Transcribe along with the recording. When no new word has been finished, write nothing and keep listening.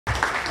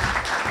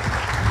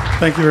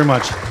Thank you very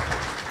much.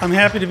 I'm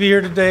happy to be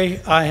here today.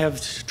 I have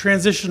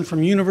transitioned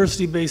from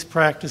university-based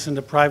practice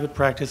into private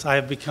practice. I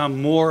have become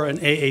more an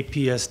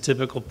AAPS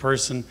typical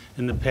person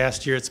in the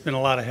past year. It's been a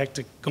lot of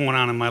hectic going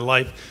on in my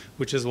life,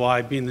 which is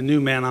why, being the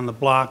new man on the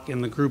block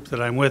in the group that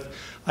I'm with,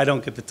 I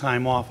don't get the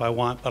time off I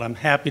want, but I'm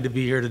happy to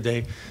be here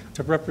today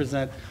to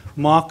represent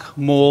MOC,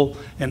 MOL,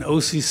 and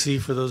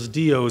OCC for those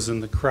DOs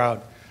in the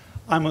crowd.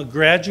 I'm a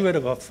graduate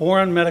of a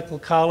foreign medical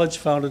college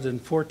founded in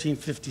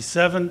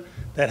 1457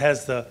 that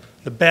has the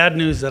bad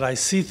news that I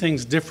see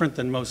things different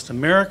than most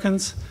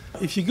Americans.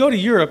 If you go to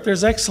Europe,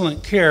 there's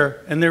excellent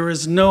care and there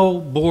is no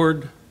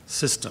board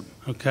system,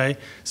 okay?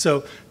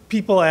 So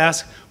people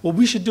ask, well,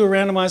 we should do a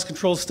randomized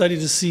controlled study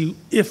to see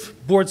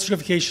if board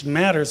certification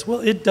matters. Well,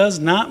 it does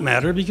not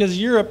matter because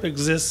Europe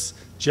exists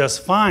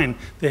just fine.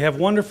 They have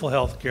wonderful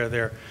health care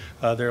there.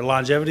 Their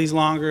longevity is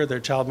longer, their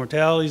child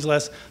mortality is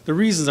less. The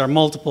reasons are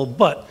multiple,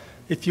 but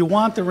if you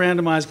want the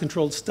randomized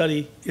controlled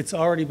study, it's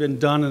already been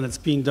done and it's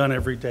being done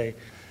every day.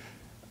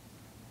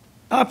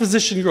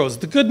 Opposition grows.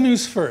 The good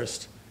news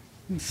first.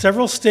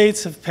 Several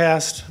states have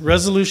passed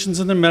resolutions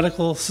in their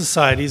medical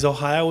societies.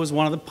 Ohio was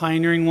one of the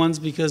pioneering ones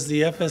because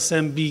the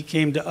FSMB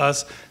came to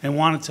us and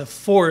wanted to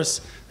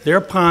force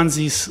their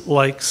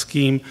Ponzi-like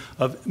scheme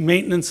of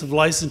maintenance of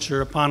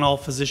licensure upon all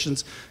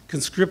physicians,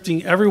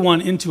 conscripting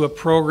everyone into a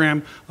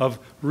program of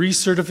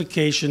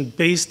recertification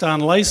based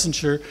on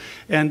licensure.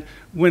 And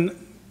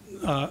when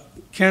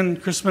Ken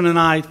Chrisman and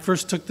I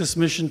first took this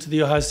mission to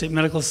the Ohio State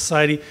Medical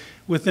Society,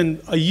 within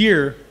a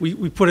year,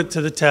 we put it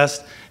to the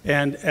test,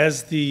 and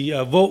as the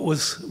vote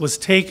was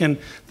taken,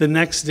 the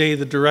next day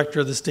the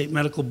director of the state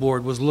medical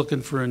board was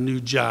looking for a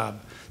new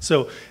job.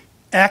 So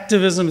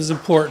activism is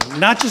important,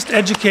 not just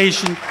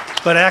education,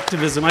 but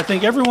activism. I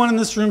think everyone in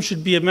this room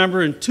should be a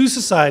member in two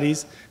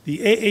societies, the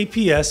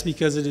AAPS,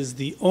 because it is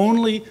the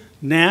only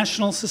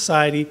national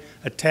society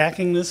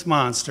attacking this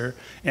monster,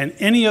 and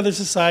any other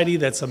society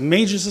that's a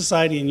major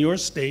society in your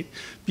state,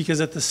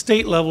 because at the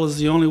state level is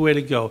the only way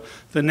to go.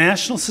 The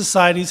national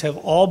societies have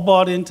all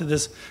bought into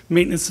this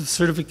maintenance of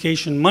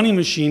certification money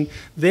machine.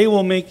 They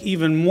will make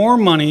even more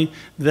money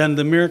than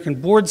the American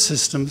board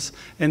systems,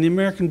 and the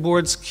American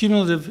board's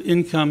cumulative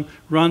income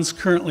runs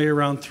currently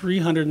around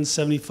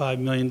 $375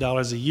 million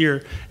a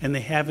year, and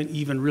they haven't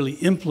even really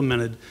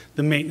implemented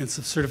the maintenance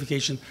of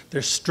certification.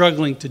 They're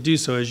struggling to do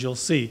so, as you'll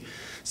see.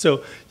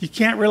 So you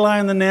can't rely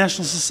on the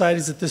national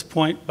societies at this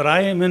point, but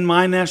I am in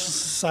my national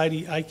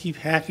society. I keep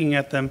hacking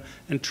at them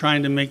and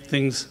trying to make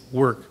things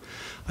work.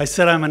 I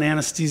said I'm an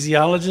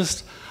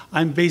anesthesiologist.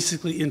 I'm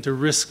basically into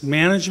risk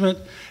management,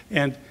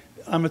 and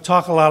I'm going to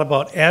talk a lot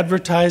about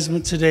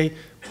advertisement today.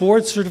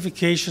 Board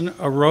certification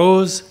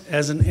arose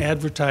as an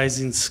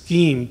advertising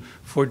scheme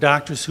for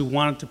doctors who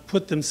wanted to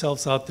put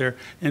themselves out there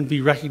and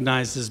be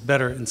recognized as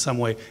better in some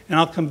way, and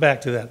I'll come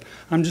back to that.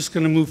 I'm just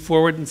going to move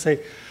forward and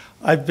say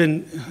I've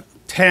been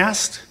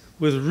tasked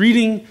with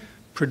reading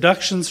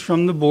productions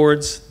from the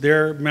boards,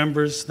 their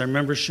members, their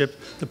membership,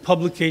 the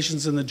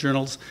publications in the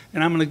journals,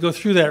 and I'm going to go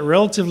through that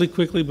relatively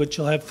quickly, but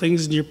you'll have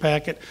things in your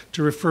packet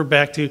to refer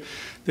back to.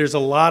 There's a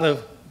lot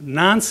of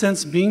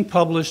nonsense being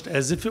published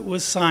as if it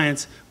was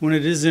science when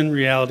it is in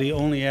reality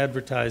only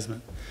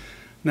advertisement.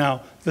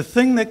 Now, the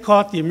thing that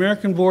caught the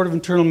American Board of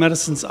Internal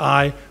Medicine's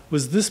eye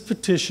was this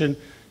petition,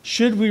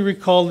 should we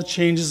recall the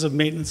changes of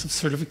maintenance of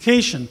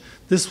certification?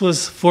 This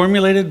was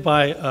formulated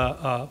by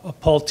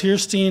Paul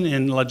Tierstein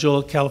in La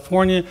Jolla,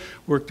 California,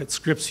 worked at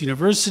Scripps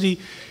University.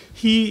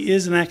 He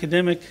is an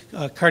academic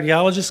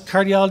cardiologist.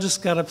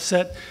 Cardiologists got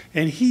upset,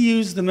 and he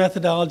used the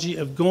methodology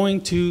of going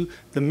to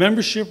the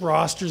membership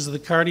rosters of the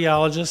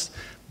cardiologists,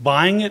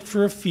 buying it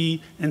for a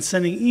fee, and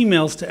sending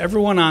emails to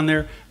everyone on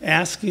there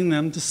asking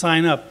them to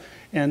sign up.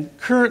 And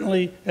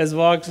currently, as of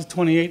August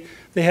 28,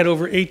 they had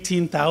over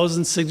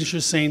 18,000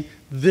 signatures saying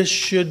this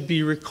should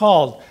be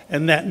recalled,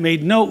 and that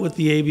made note with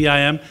the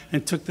ABIM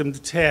and took them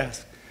to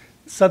task.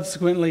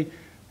 Subsequently,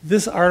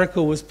 this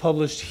article was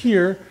published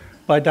here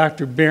by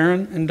Dr.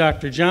 Barron and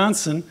Dr.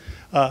 Johnson,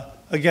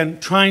 again,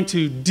 trying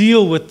to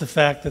deal with the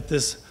fact that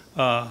this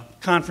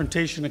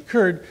confrontation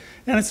occurred.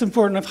 And it's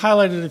important, I've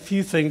highlighted a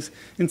few things.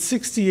 In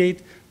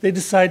 '68, they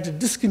decided to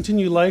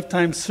discontinue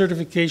lifetime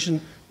certification,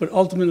 but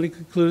ultimately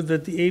concluded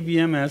that the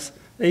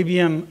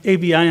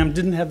ABIM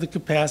didn't have the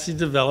capacity to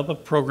develop a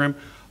program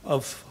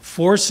of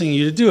forcing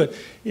you to do it.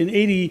 In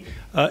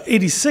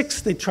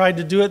 '86, they tried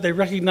to do it. They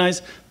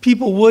recognized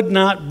people would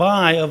not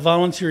buy a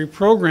voluntary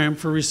program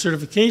for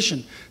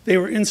recertification. They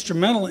were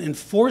instrumental in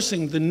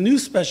forcing the new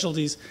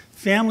specialties,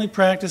 family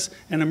practice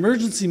and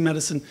emergency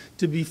medicine,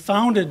 to be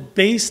founded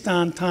based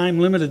on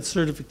time-limited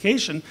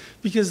certification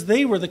because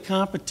they were the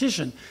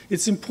competition.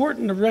 It's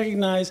important to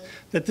recognize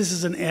that this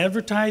is an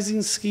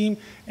advertising scheme,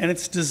 and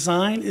its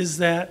design is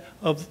that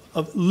of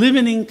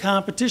limiting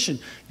competition.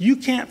 You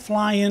can't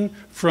fly in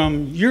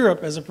from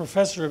Europe as a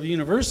professor of a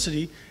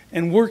university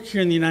and work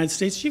here in the United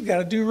States. You've got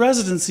to do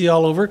residency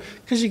all over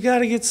because you've got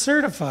to get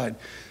certified.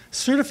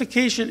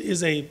 Certification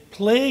is a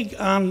plague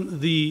on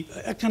the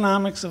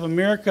economics of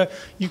America.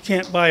 You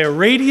can't buy a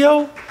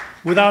radio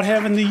without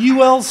having the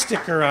UL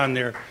sticker on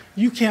there.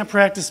 You can't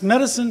practice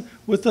medicine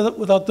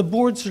without the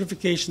board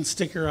certification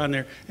sticker on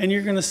there. And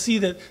you're going to see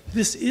that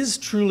this is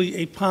truly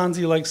a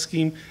Ponzi-like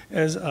scheme,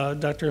 as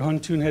Dr.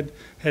 Huntoon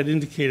had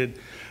indicated.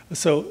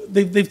 So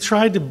they've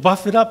tried to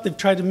buff it up. They've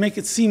tried to make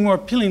it seem more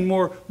appealing,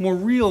 more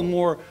real,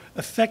 more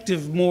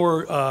effective,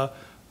 more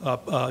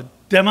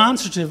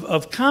demonstrative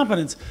of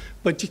competence.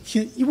 But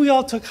we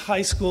all took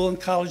high school and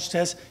college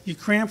tests. You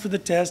cram for the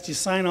test. You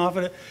sign off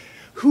on it.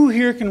 Who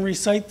here can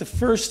recite the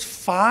first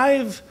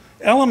 5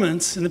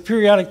 elements in the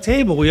periodic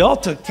table? We all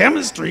took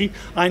chemistry.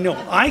 I know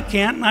I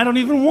can't, and I don't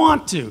even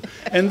want to.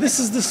 And this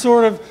is the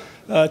sort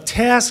of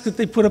task that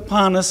they put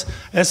upon us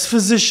as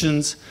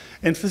physicians.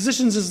 And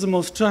physicians is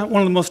one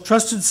of the most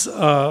trusted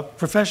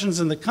professions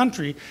in the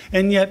country,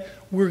 and yet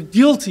we're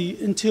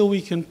guilty until we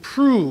can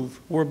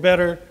prove we're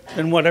better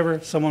than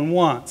whatever someone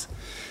wants.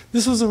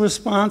 This was a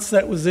response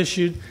that was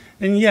issued,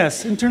 and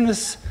yes,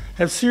 internists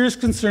have serious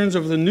concerns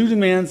over the new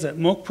demands that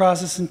MOC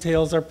process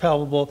entails are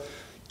palpable.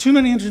 Too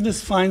many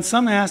internists find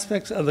some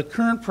aspects of the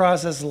current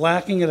process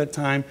lacking at a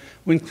time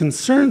when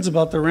concerns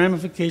about the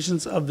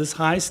ramifications of this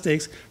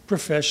high-stakes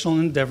professional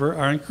endeavor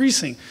are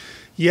increasing.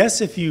 Yes,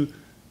 if you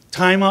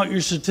time out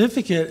your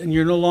certificate and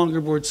you're no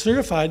longer board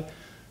certified,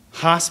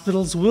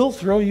 hospitals will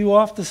throw you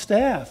off the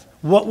staff.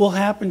 What will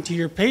happen to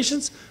your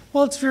patients?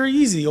 Well, it's very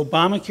easy.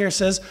 Obamacare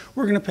says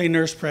we're going to pay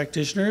nurse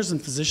practitioners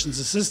and physician's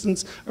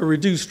assistants a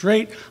reduced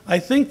rate. I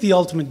think the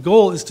ultimate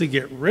goal is to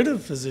get rid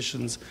of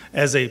physicians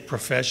as a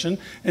profession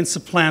and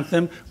supplant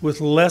them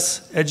with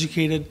less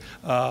educated,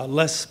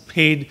 less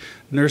paid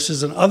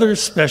nurses and other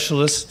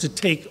specialists to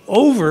take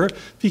over,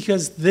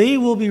 because they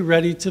will be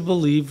ready to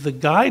believe the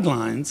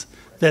guidelines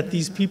that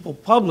these people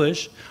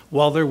publish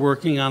while they're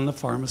working on the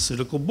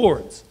pharmaceutical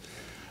boards.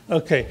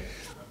 Okay.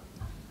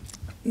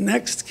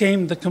 Next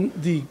came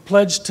the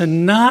pledge to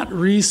not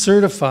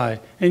recertify.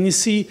 And you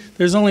see,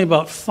 there's only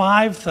about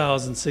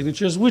 5,000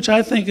 signatures, which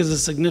I think is a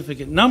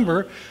significant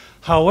number.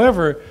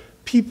 However,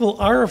 people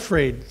are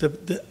afraid.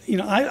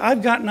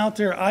 I've gotten out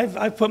there,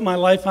 I've put my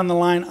life on the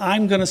line.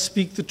 I'm going to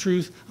speak the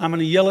truth. I'm going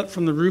to yell it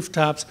from the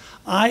rooftops.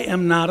 I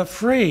am not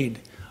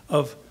afraid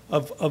of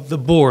the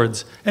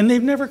boards. And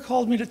they've never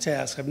called me to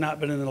task. I've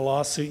not been in a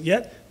lawsuit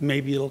yet.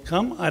 Maybe it'll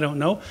come, I don't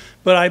know.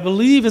 But I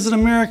believe as an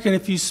American,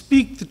 if you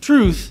speak the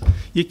truth,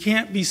 you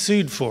can't be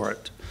sued for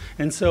it.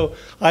 And so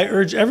I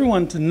urge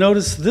everyone to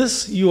notice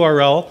this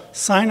URL,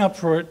 sign up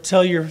for it,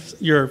 tell you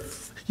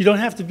don't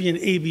have to be an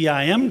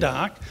ABIM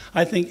doc.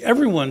 I think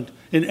everyone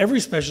in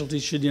every specialty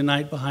should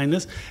unite behind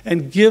this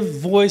and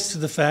give voice to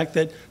the fact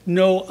that,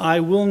 no,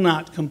 I will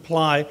not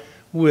comply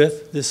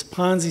with this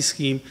Ponzi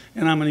scheme,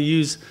 and I'm going to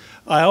use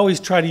I always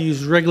try to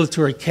use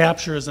regulatory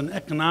capture as an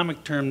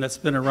economic term that's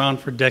been around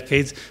for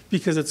decades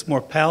because it's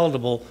more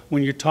palatable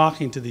when you're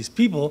talking to these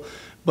people,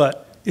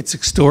 but it's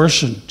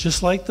extortion.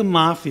 Just like the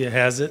mafia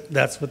has it,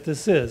 that's what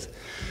this is.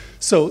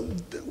 So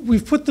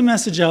we've put the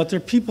message out there.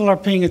 People are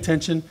paying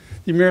attention.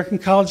 The American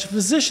College of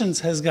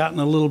Physicians has gotten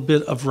a little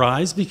bit of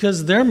rise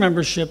because their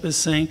membership is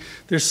saying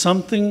there's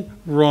something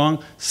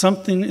wrong,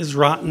 something is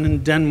rotten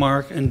in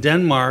Denmark, and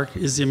Denmark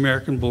is the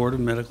American Board of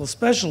Medical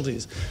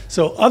Specialties.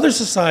 So other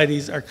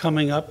societies are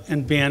coming up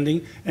and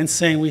banding and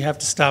saying we have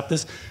to stop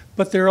this,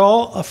 but they're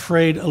all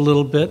afraid a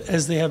little bit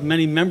as they have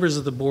many members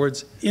of the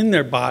boards in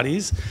their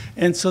bodies,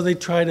 and so they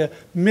try to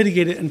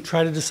mitigate it and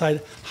try to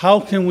decide how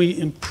can we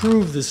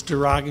improve this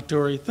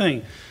derogatory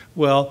thing.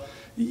 Well,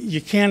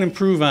 you can't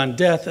improve on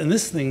death, and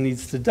this thing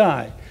needs to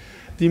die.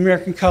 The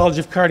American College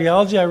of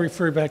Cardiology, I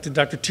refer back to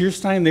Dr.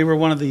 Tierstein. They were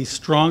one of the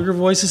stronger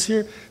voices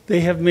here. They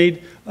have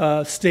made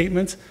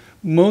statements.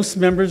 Most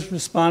members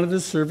responded to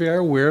the survey are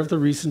aware of the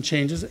recent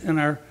changes and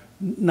are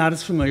not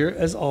as familiar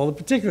as all the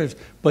particulars,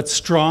 but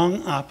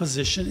strong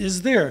opposition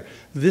is there.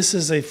 This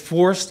is a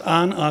forced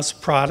on us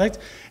product,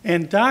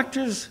 and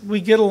doctors, we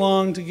get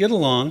along to get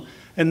along,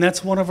 and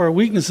that's one of our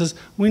weaknesses.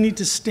 We need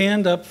to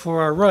stand up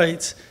for our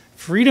rights.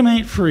 Freedom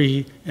ain't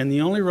free, and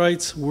the only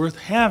rights worth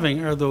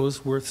having are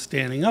those worth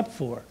standing up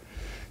for.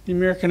 The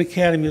American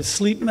Academy of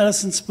Sleep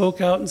Medicine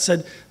spoke out and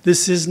said,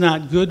 this is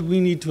not good,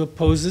 we need to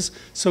oppose this.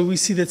 So we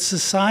see that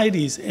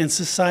societies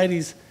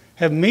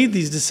have made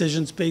these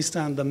decisions based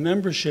on the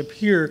membership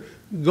here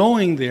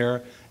going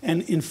there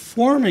and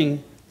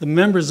informing the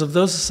members of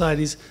those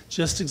societies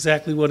just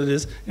exactly what it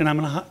is, and I'm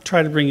going to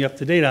try to bring you up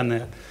to date on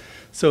that.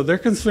 So their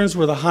concerns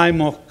were the high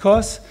MOC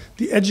costs,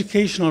 the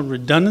educational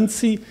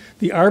redundancy,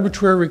 the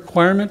arbitrary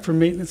requirement for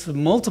maintenance of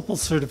multiple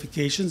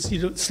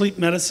certifications, sleep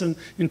medicine,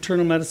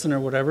 internal medicine,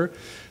 or whatever,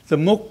 the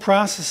MOC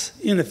process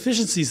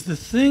inefficiencies, the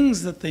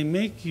things that they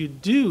make you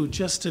do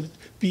just to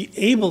be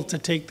able to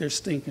take their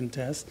stinking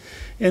test.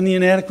 And the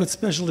inadequate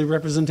specialty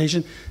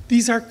representation,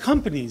 these are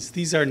companies.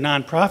 These are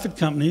nonprofit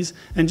companies.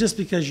 And just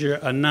because you're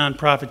a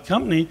nonprofit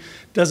company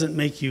doesn't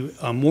make you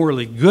a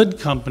morally good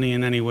company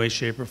in any way,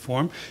 shape, or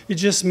form. It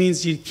just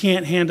means you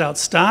can't hand out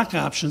stock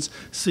options,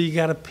 so you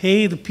got to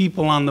pay the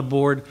people on the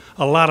board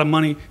a lot of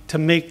money to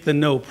make the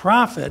no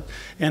profit.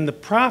 And the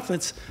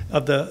profits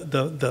of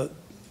the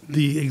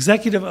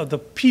executive of the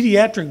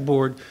pediatric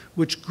board,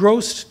 which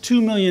grossed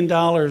 $2 million,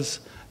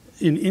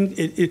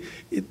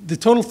 the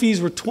total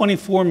fees were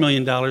 $24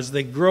 million.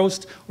 They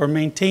grossed or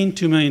maintained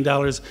 $2 million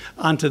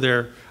onto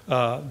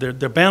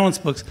their balance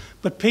books,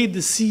 but paid the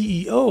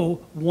CEO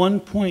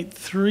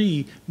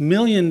 $1.3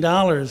 million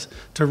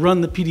to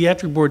run the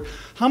pediatric board.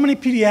 How many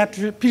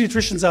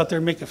pediatricians out there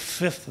make a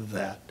fifth of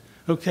that?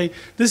 Okay,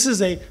 this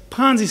is a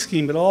Ponzi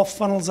scheme. It all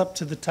funnels up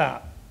to the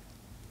top.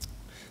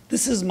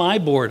 This is my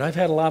board. I've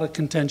had a lot of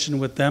contention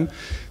with them.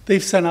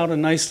 They've sent out a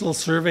nice little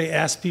survey,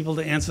 asked people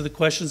to answer the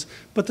questions,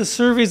 but the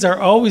surveys are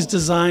always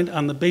designed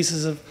on the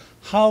basis of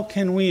how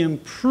can we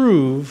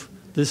improve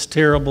this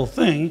terrible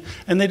thing,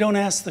 and they don't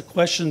ask the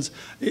questions,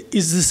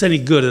 is this any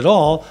good at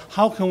all?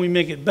 How can we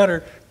make it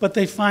better? But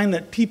they find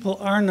that people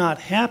are not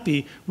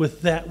happy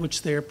with that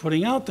which they are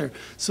putting out there.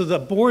 So the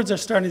boards are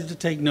starting to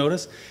take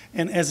notice,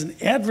 and as an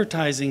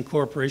advertising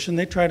corporation,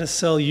 they try to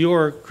sell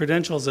your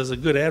credentials as a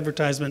good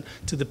advertisement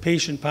to the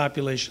patient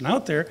population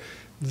out there.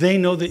 They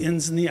know the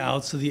ins and the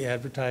outs of the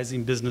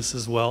advertising business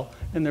as well,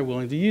 and they're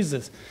willing to use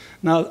this.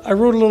 Now, I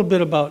wrote a little bit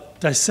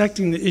about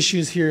dissecting the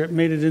issues here. It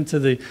made it into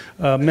the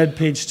med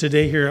page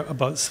today here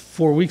about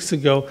 4 weeks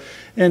ago.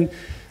 And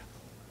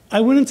I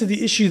went into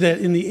the issue that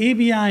in the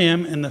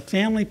ABIM and the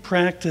family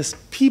practice,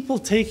 people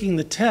taking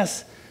the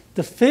tests,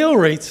 the fail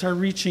rates are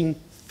reaching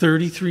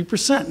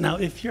 33%. Now,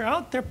 if you're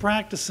out there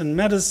practicing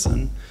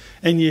medicine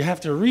and you have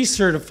to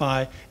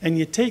recertify and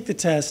you take the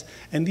test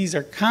and these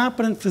are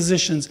competent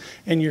physicians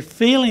and you're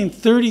failing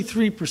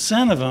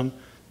 33% of them,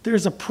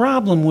 there's a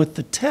problem with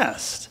the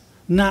test,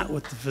 not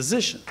with the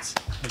physicians,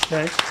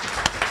 okay?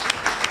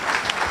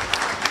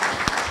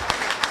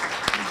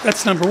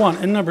 That's number one.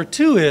 And number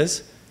two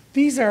is,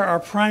 these are our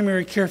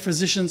primary care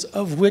physicians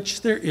of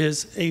which there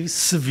is a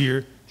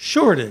severe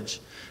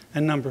shortage.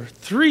 And number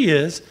three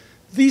is,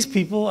 these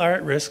people are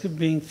at risk of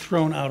being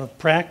thrown out of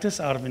practice,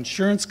 out of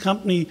insurance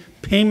company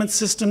payment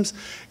systems,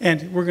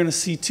 and we're going to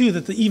see too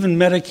that even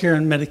Medicare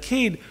and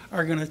Medicaid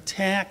are going to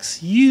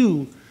tax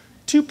you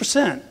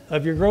 2%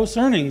 of your gross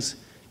earnings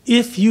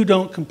if you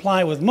don't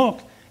comply with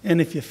MOC, and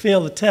if you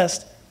fail the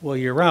test, well,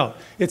 you're out.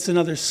 It's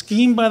another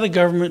scheme by the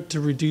government to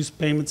reduce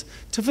payments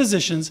to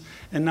physicians.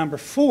 And number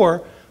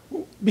four,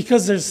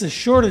 because there's this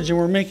shortage and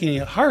we're making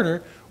it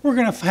harder, we're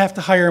going to have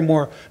to hire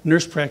more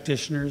nurse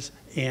practitioners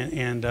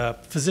and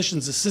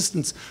physician's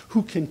assistants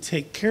who can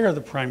take care of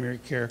the primary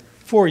care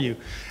for you.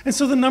 And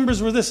so the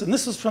numbers were this, and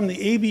this was from the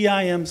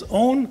ABIM's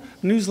own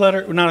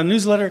newsletter, not a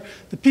newsletter.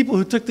 The people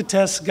who took the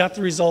tests got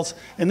the results,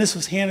 and this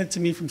was handed to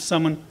me from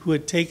someone who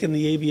had taken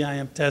the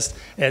ABIM test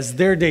as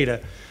their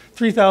data.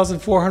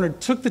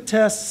 3,400 took the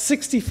test,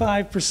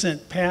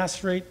 65%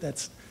 pass rate.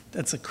 That's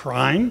a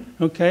crime,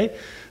 okay?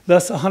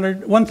 Thus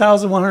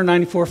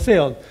 1,194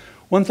 failed.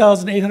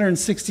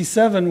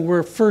 1,867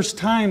 were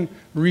first-time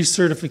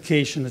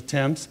recertification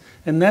attempts,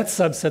 and that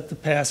subset, the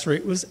pass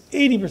rate was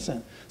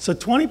 80%. So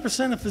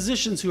 20% of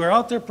physicians who are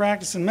out there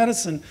practicing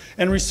medicine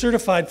and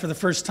recertified for the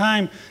first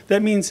time,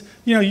 that means,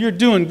 you know, you're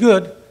doing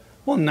good.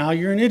 Well, now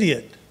you're an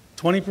idiot,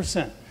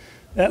 20%.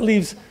 That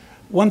leaves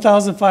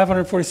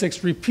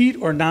 1,546 repeat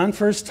or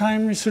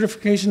non-first-time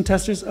recertification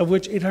testers, of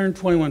which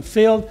 821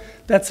 failed.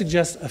 That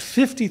suggests a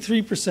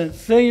 53%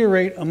 failure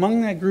rate among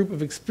that group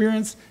of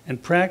experienced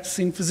and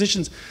practicing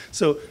physicians.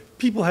 So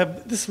people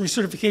have, this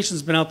recertification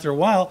has been out there a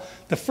while.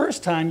 The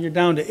first time you're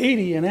down to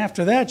 80, and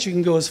after that you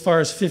can go as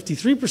far as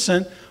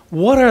 53%.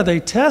 What are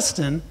they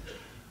testing?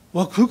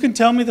 Well, who can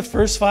tell me the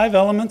first 5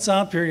 elements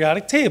on a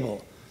periodic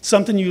table?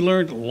 Something you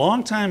learned a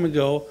long time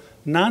ago,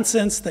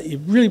 nonsense that you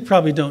really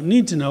probably don't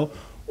need to know.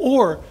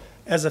 Or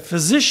as a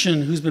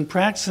physician who's been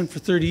practicing for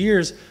 30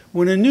 years,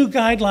 when a new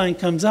guideline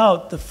comes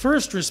out, the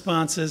first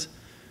response is,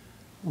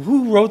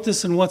 who wrote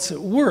this and what's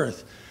it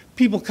worth?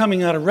 People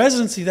coming out of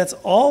residency, that's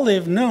all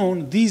they've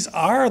known. These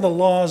are the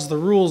laws, the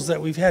rules that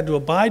we've had to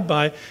abide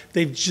by.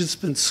 They've just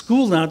been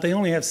schooled on it. They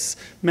only have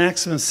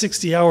maximum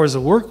 60 hours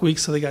a work week,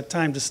 so they got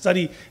time to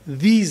study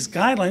these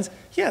guidelines.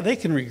 Yeah, they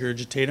can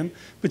regurgitate them.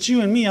 But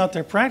you and me out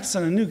there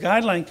practicing, a new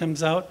guideline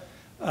comes out,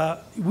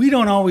 we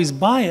don't always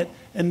buy it,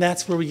 and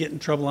that's where we get in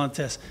trouble on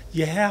tests.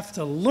 You have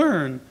to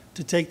learn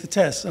to take the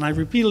test. And I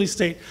repeatedly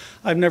state,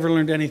 I've never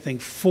learned anything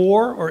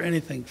for or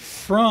anything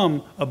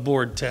from a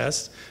board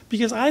test,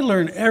 because I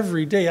learn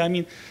every day. I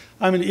mean,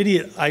 I'm an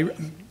idiot.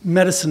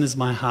 Medicine is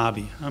my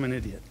hobby. I'm an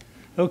idiot.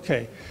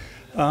 Okay.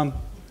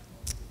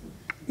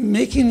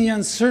 Making the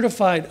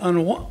uncertified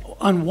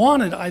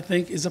unwanted, I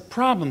think, is a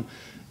problem.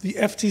 The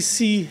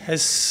FTC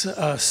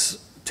has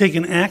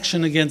taken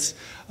action against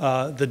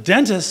the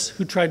dentists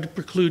who tried to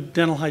preclude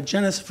dental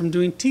hygienists from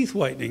doing teeth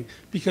whitening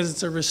because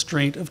it's a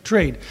restraint of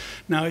trade.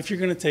 Now, if you're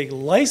going to take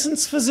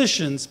licensed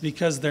physicians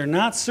because they're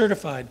not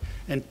certified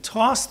and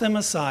toss them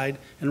aside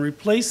and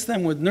replace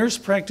them with nurse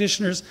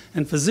practitioners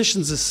and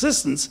physician's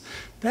assistants,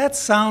 that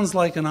sounds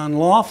like an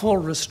unlawful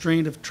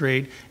restraint of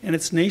trade, and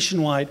it's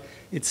nationwide.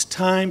 It's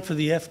time for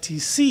the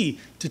FTC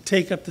to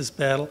take up this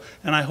battle,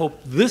 and I hope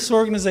this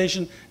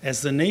organization,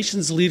 as the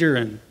nation's leader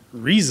in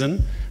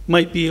reason,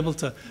 might be able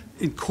to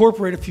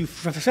incorporate a few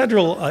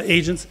federal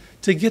agents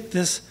to get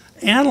this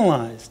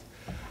analyzed.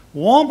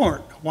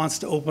 Walmart wants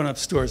to open up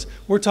stores.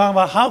 We're talking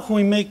about how can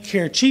we make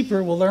care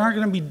cheaper? Well, there aren't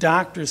going to be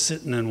doctors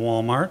sitting in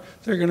Walmart.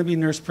 There are going to be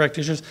nurse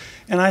practitioners.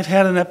 And I've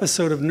had an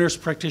episode of nurse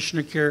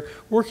practitioner care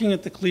working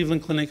at the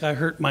Cleveland Clinic. I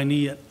hurt my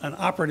knee at an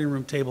operating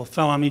room table,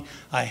 fell on me.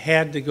 I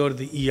had to go to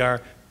the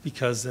ER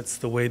because that's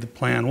the way the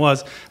plan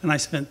was. And I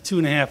spent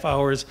 2.5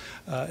 hours,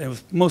 it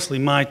was mostly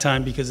my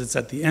time because it's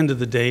at the end of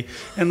the day,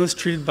 and was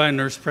treated by a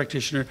nurse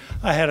practitioner.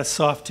 I had a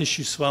soft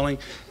tissue swelling,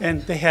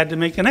 and they had to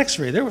make an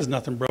x-ray. There was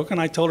nothing broken.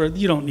 I told her,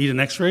 you don't need an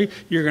x-ray.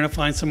 You're gonna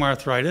find some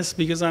arthritis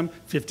because I'm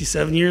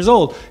 57 years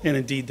old. And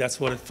indeed, that's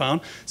what it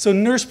found. So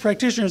nurse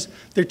practitioners,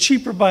 they're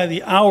cheaper by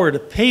the hour to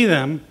pay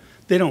them.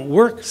 They don't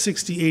work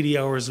 60, 80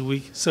 hours a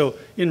week, so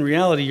in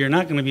reality, you're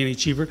not going to be any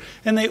cheaper.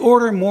 And they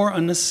order more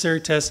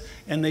unnecessary tests,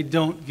 and they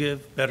don't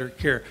give better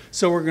care.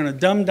 So we're going to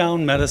dumb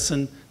down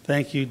medicine.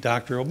 Thank you,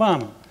 Dr.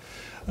 Obama.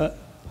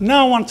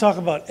 Now I want to talk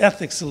about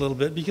ethics a little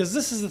bit, because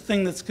this is the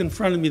thing that's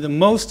confronted me the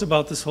most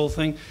about this whole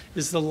thing,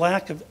 is the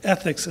lack of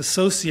ethics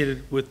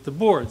associated with the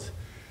boards.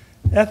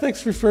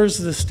 Ethics refers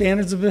to the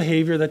standards of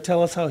behavior that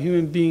tell us how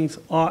human beings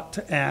ought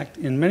to act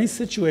in many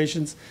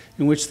situations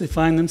in which they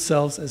find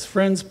themselves as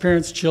friends,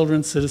 parents,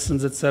 children,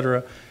 citizens,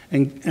 etc.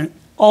 And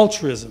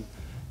altruism,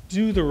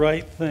 do the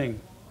right thing.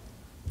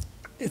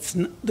 It's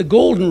the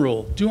golden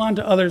rule, do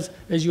unto others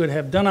as you would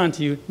have done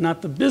unto you,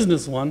 not the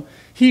business one,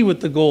 he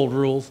with the gold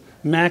rules,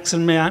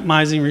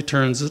 maximizing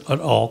returns at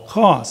all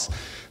costs.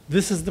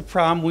 This is the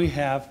problem we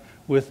have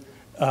with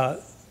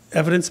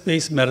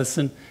evidence-based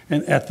medicine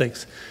and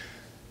ethics.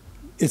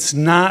 It's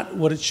not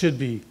what it should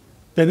be.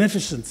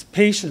 Beneficents,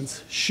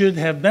 patients should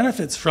have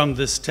benefits from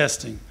this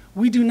testing.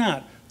 We do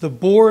not. The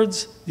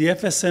boards, the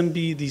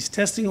FSMB, these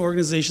testing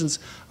organizations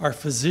are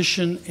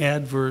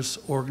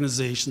physician-adverse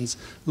organizations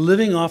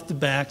living off the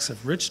backs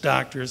of rich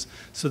doctors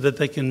so that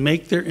they can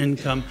make their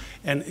income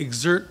and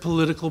exert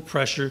political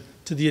pressure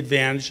to the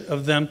advantage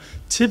of them,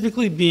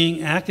 typically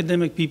being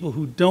academic people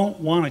who don't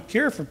want to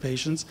care for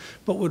patients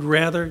but would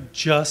rather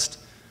just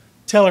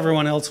tell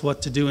everyone else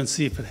what to do and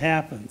see if it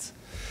happens.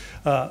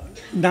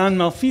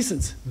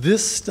 Non-malfeasance.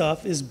 This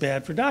stuff is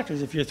bad for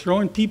doctors. If you're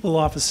throwing people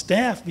off of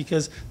staff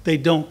because they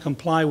don't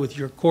comply with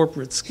your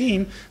corporate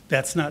scheme,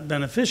 that's not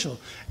beneficial,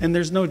 and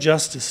there's no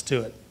justice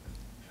to it.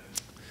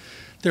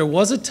 There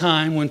was a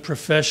time when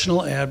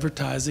professional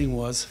advertising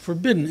was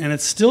forbidden, and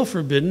it's still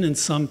forbidden in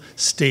some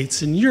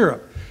states in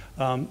Europe.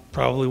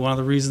 Probably one of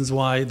the reasons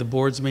why the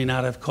boards may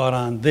not have caught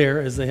on there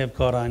as they have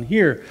caught on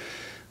here.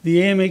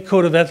 The AMA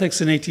Code of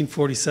Ethics in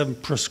 1847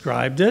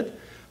 prescribed it.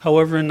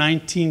 However, in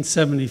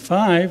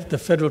 1975, the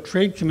Federal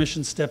Trade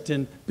Commission stepped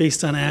in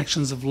based on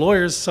actions of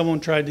lawyers. Someone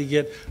tried to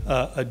get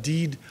a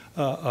deed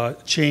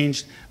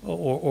changed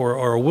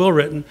or a will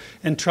written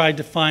and tried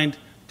to find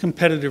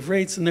competitive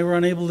rates, and they were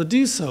unable to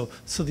do so.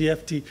 So the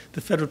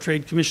Federal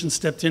Trade Commission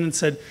stepped in and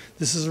said,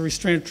 this is a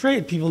restraint of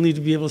trade. People need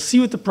to be able to see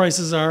what the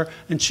prices are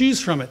and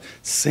choose from it.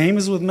 Same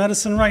as with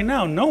medicine right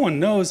now. No one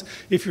knows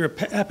if your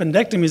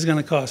appendectomy is going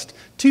to cost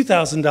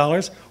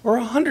 $2,000 or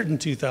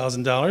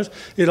 $102,000.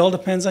 It all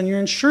depends on your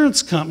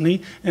insurance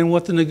company and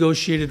what the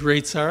negotiated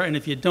rates are, and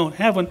if you don't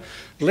have one,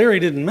 Larry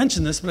didn't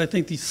mention this, but I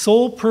think the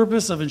sole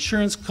purpose of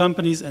insurance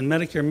companies and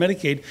Medicare and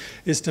Medicaid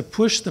is to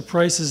push the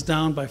prices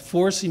down by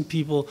forcing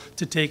people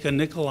to take a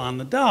nickel on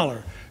the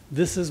dollar.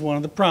 This is one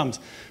of the problems.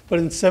 But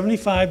in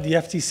 '75, the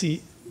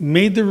FTC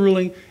made the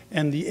ruling,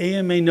 and the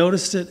AMA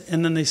noticed it,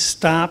 and then they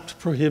stopped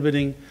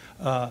prohibiting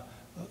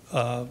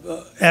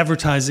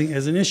advertising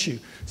as an issue.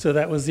 So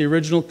that was the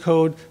original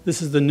code.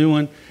 This is the new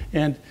one.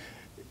 And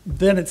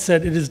then it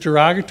said it is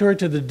derogatory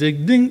to the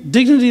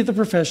dignity of the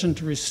profession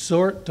to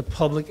resort to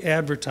public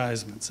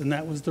advertisements, and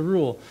that was the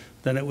rule.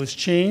 Then it was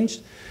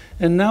changed,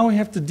 and now we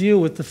have to deal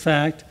with the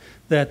fact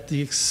that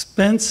the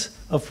expense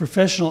of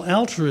professional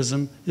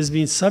altruism is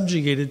being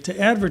subjugated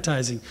to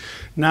advertising.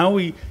 Now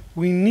we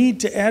need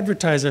to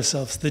advertise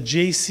ourselves. The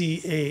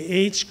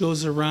JCAH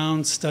goes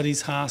around,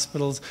 studies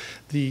hospitals.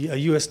 The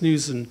U.S.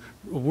 News and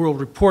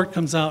World Report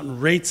comes out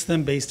and rates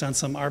them based on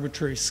some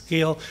arbitrary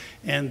scale,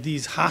 and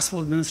these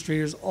hospital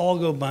administrators all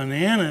go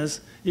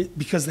bananas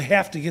because they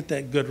have to get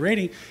that good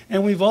rating.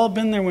 And we've all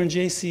been there when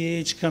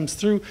JCAH comes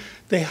through.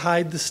 They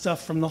hide the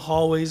stuff from the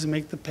hallways and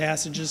make the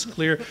passages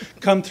clear,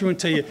 come through and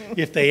tell you,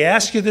 if they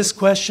ask you this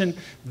question,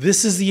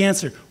 this is the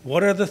answer.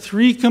 What are the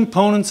 3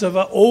 components of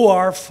an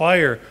OR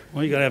fire?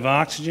 Well, you got to have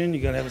oxygen,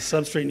 you got to have a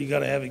substrate, and you got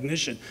to have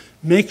ignition.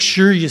 Make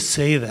sure you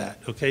say that,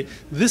 okay?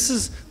 This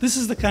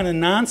is the kind of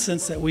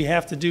nonsense that we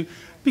have to do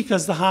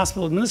because the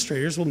hospital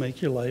administrators will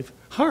make your life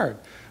hard.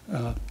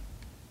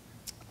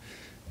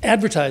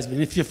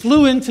 Advertisement. If you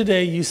flew in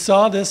today, you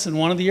saw this in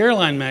one of the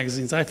airline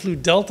magazines. I flew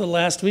Delta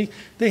last week.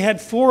 They had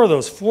 4 of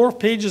those, 4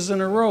 pages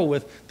in a row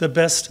with the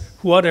best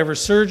whatever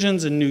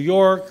surgeons in New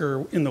York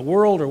or in the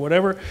world or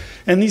whatever.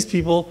 And these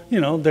people,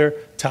 you know, they're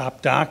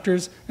top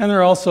doctors and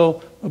they're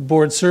also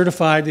board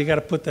certified. They got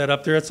to put that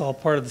up there. It's all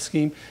part of the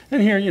scheme.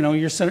 And here, you know,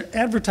 your center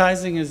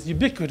advertising is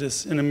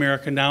ubiquitous in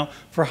America now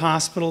for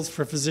hospitals,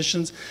 for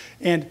physicians.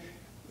 And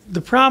the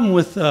problem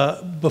with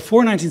before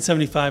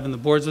 1975 and the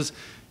boards was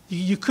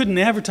you couldn't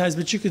advertise,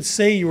 but you could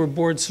say you were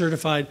board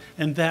certified,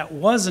 and that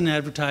was an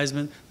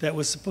advertisement that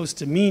was supposed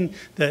to mean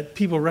that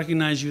people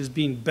recognize you as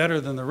being better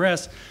than the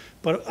rest.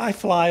 But I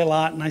fly a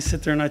lot, and I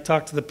sit there and I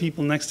talk to the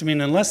people next to me,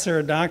 and unless they're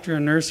a doctor,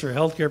 a nurse, or a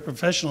healthcare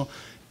professional,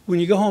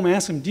 when you go home,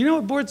 ask them, do you know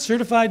what board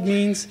certified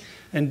means?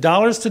 And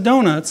dollars to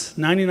donuts,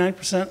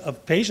 99%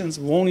 of patients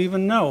won't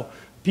even know.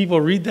 People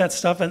read that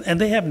stuff,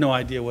 and they have no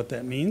idea what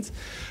that means.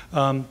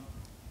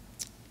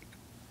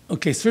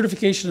 Okay,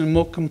 certification and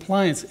MOC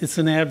compliance, it's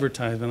an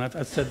advertisement.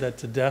 I've said that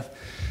to death.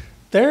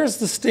 There's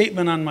the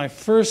statement on my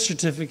first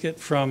certificate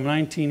from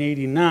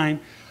 1989.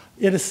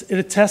 It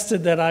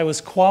attested that I was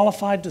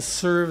qualified to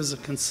serve as a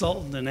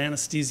consultant in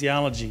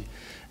anesthesiology.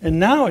 And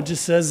now it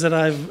just says that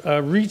I've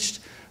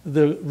reached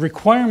the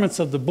requirements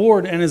of the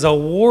board and is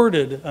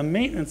awarded a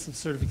maintenance of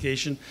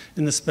certification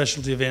in the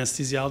specialty of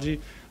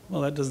anesthesiology.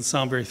 Well, that doesn't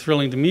sound very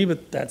thrilling to me,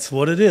 but that's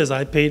what it is.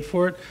 I paid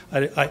for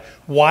it.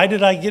 Why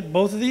did I get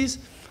both of these?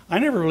 I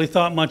never really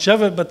thought much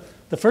of it, but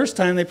the first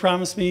time they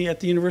promised me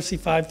at the university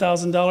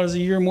 $5,000 a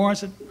year more. I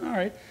said, all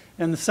right.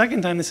 And the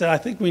second time they said, I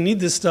think we need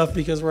this stuff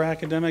because we're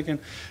academic and,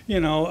 you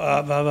know,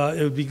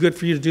 it would be good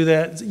for you to do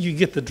that. You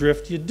get the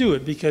drift, you do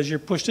it because you're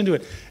pushed into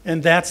it.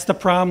 And that's the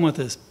problem with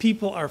this.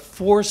 People are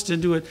forced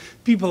into it.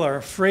 People are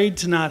afraid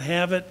to not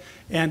have it.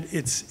 And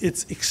it's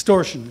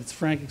extortion. It's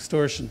frank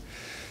extortion.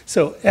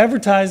 So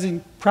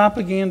advertising,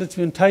 propaganda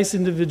to entice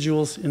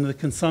individuals into the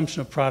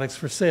consumption of products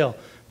for sale.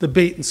 The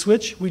bait and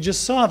switch, we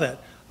just saw that.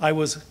 I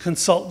was a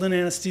consultant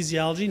in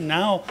anesthesiology.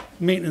 Now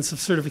maintenance of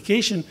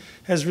certification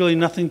has really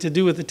nothing to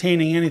do with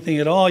attaining anything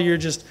at all.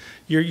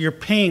 You're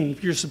paying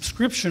your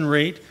subscription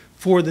rate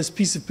for this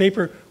piece of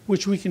paper,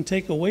 which we can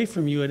take away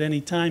from you at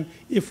any time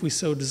if we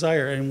so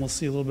desire, and we'll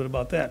see a little bit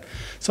about that.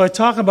 So I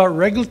talk about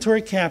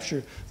regulatory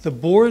capture. The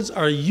boards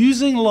are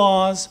using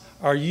laws,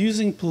 are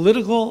using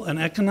political and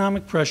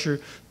economic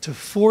pressure to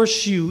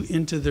force you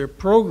into their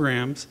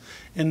programs.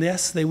 And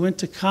yes, they went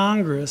to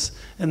Congress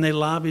and they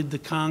lobbied the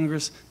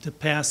Congress to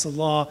pass a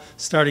law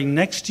starting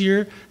next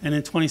year, and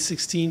in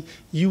 2016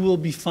 you will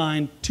be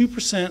fined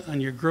 2%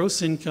 on your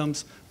gross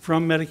incomes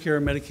from Medicare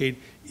or Medicaid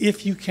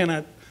if you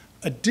cannot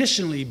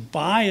additionally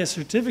buy a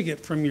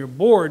certificate from your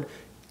board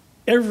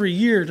every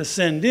year to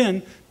send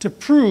in to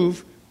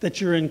prove that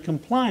you're in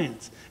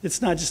compliance.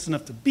 It's not just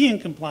enough to be in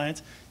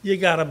compliance, you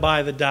got to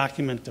buy the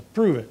document to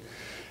prove it.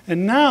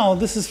 And now,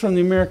 this is from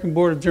the American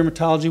Board of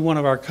Dermatology. One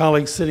of our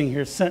colleagues sitting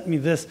here sent me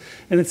this,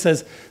 and it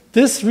says,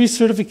 this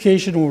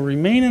recertification will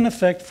remain in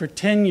effect for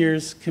 10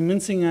 years,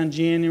 commencing on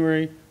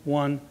January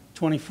 1,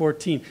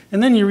 2014.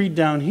 And then you read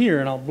down here,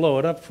 and I'll blow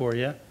it up for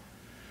you.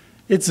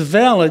 It's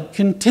valid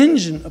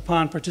contingent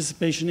upon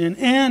participation in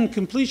and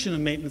completion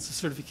of maintenance of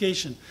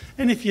certification.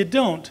 And if you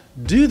don't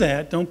do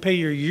that, don't pay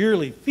your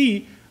yearly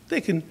fee, they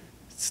can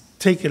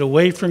take it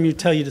away from you,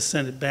 tell you to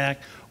send it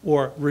back,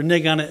 or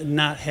renege on it and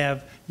not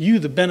have you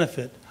the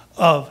benefit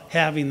of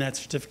having that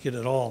certificate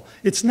at all.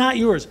 It's not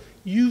yours.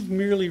 You've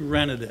merely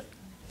rented it.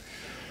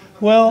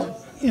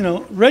 Well, you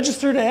know,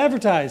 register to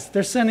advertise.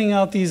 They're sending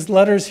out these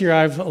letters here.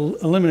 I've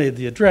eliminated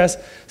the address.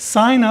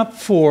 Sign up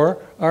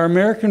for our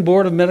American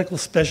Board of Medical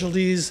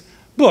Specialties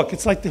book.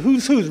 It's like the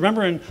Who's Who's.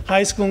 Remember in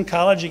high school and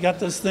college, you got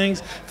those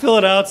things? Fill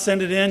it out,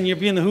 send it in, you'll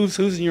be in the Who's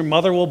Who's, and your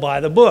mother will buy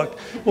the book.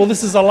 Well,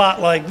 this is a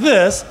lot like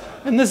this,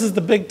 and this is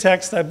the big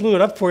text. I blew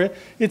it up for you.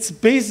 It's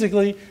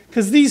basically,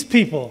 because these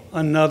people,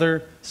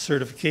 another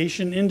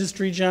certification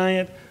industry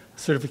giant,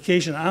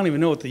 certification, I don't even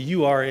know what the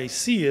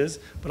URAC is,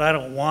 but I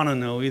don't want to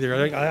know either.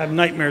 I have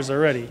nightmares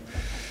already.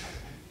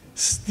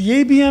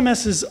 The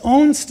ABMS's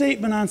own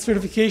statement on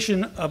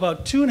certification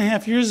about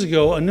 2.5 years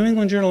ago, a New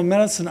England Journal of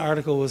Medicine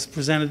article was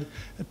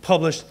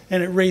published,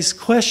 and it raised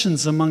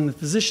questions among the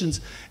physicians,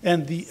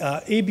 and the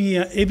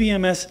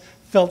ABMS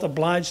felt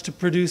obliged to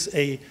produce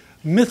a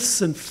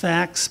myths and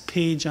facts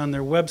page on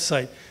their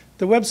website.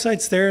 The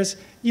website's theirs,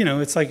 you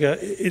know, it's like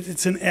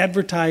it's an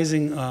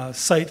advertising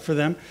site for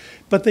them,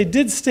 but they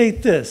did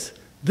state this.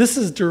 This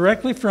is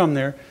directly from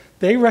there.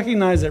 They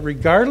recognize that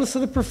regardless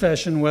of the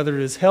profession, whether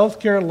it is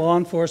healthcare, law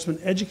enforcement,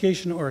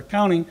 education, or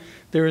accounting,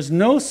 there is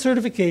no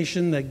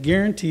certification that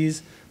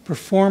guarantees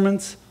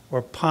performance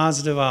or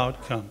positive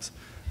outcomes.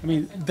 I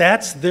mean,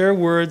 that's their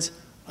words.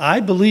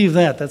 I believe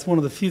that. That's one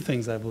of the few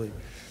things I believe.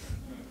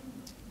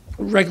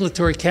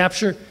 Regulatory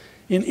capture.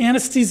 In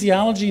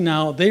anesthesiology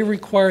now, they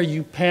require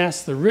you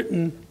pass the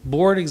written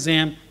board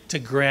exam to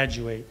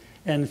graduate.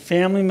 And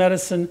family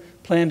medicine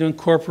plan to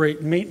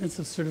incorporate maintenance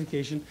of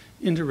certification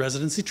into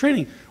residency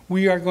training.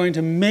 We are going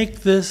to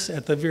make this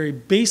at the very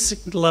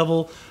basic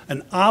level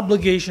an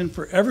obligation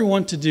for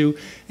everyone to do.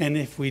 And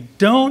if we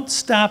don't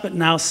stop it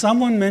now,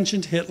 someone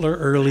mentioned Hitler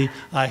early.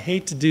 I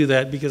hate to do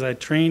that because I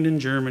trained in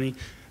Germany,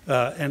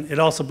 and it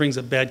also brings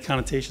up bad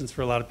connotations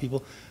for a lot of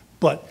people.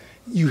 But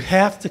you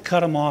have to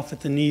cut them off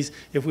at the knees.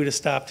 If we'd have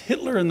stopped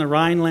Hitler in the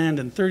Rhineland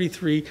in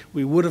 '33,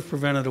 we would have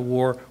prevented a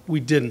war. We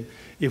didn't.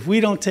 If we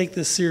don't take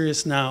this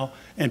serious now,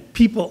 and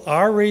people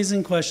are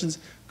raising questions,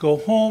 go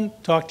home,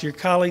 talk to your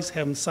colleagues,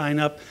 have them sign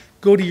up,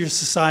 go to your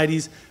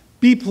societies,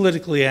 be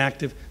politically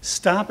active,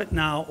 stop it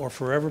now or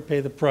forever pay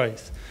the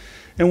price.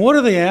 And what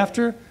are they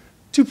after?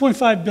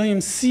 2.5 billion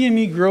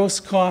CME gross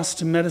cost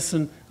to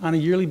medicine on a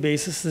yearly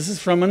basis. This is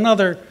from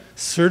another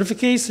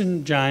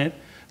certification giant,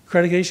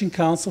 Accreditation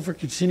Council for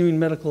Continuing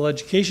Medical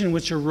Education,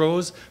 which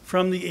arose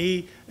from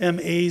the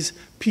AMA's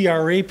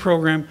PRA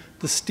program,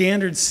 the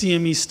standard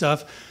CME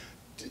stuff.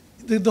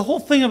 The whole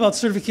thing about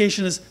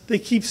certification is they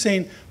keep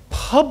saying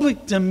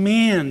public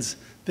demands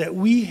that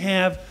we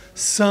have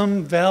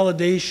some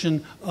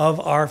validation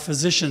of our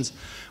physicians.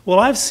 Well,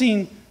 I've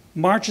seen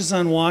marches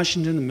on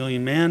Washington, the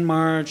Million Man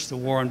March, the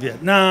war in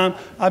Vietnam.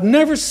 I've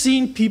never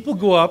seen people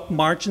go up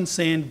marching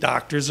saying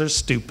doctors are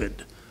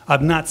stupid.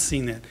 I've not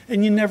seen that.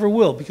 And you never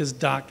will, because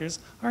doctors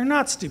are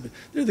not stupid.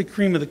 They're the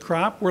cream of the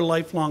crop. We're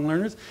lifelong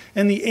learners.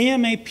 And the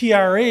AMA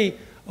PRA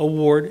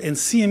award and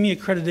CME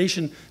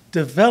accreditation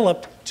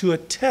developed to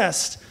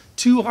attest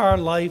to our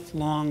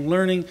lifelong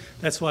learning.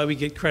 That's why we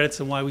get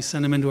credits and why we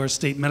send them into our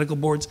state medical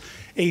boards.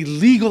 A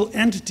legal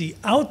entity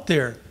out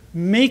there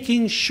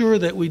making sure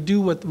that we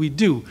do what we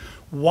do.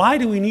 Why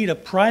do we need a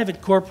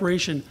private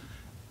corporation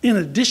in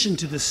addition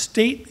to the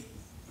state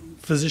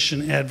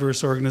physician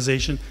adverse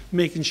organization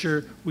making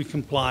sure we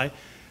comply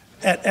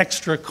at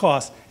extra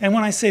cost? And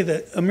when I say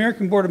that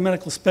American Board of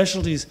Medical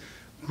Specialties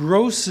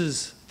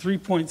grosses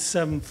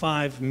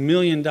 $3.75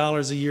 million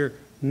a year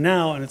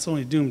now, and it's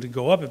only doomed to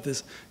go up if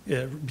this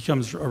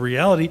becomes a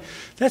reality,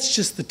 that's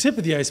just the tip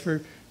of the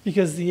iceberg,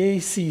 because the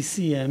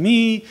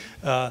ACCME,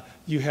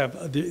 you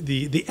have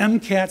the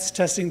MCATs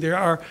testing,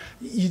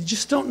 you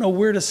just don't know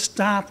where to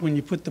stop when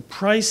you put the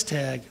price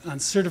tag on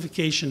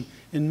certification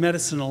in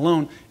medicine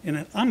alone.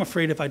 And I'm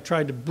afraid if I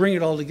tried to bring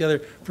it all together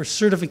for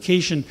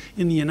certification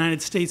in the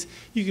United States,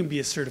 you can be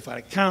a certified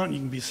accountant, you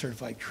can be a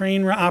certified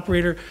crane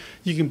operator,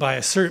 you can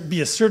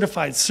be a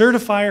certified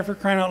certifier, for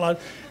crying out loud.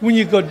 When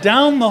you go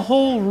down the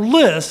whole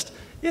list,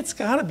 it's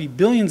got to be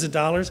billions of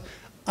dollars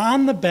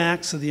on the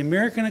backs of the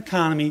American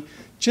economy,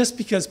 just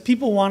because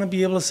people want to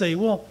be able to say,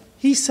 well,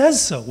 he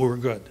says so, we're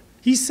good.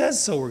 He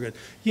says so, we're good.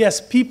 Yes,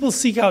 people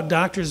seek out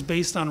doctors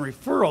based on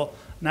referral,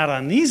 not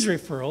on these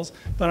referrals,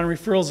 but on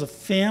referrals of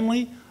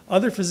family,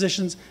 other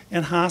physicians,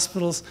 and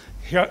hospitals,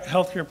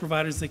 healthcare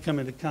providers they come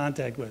into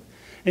contact with.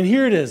 And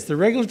here it is, the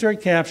regulatory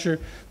capture.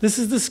 This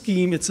is the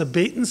scheme. It's a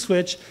bait and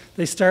switch.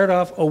 They start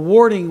off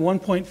awarding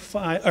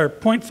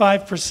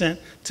 0.5%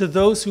 to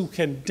those who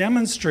can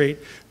demonstrate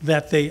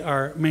that they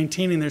are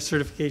maintaining their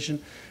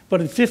certification.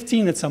 But in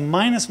 15, it's a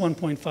minus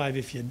 1.5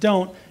 if you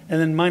don't, and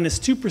then minus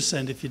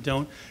 2% if you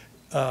don't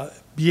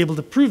be able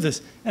to prove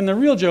this. And the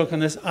real joke on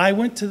this, I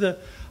went to the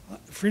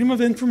Freedom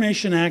of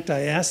Information Act.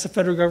 I asked the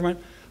federal government,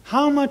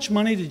 how much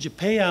money did you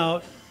pay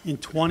out in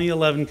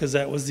 2011, because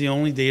that was the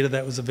only data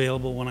that was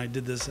available when I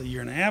did this a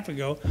year and a half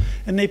ago,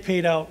 and they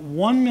paid out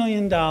 $1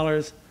 million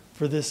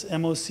for this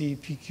MOC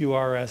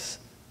PQRS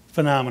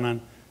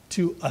phenomenon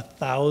to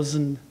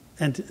 1,000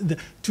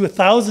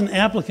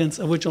 applicants,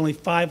 of which only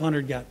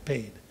 500 got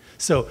paid.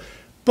 So,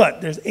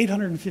 but there's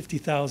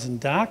 850,000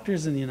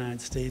 doctors in the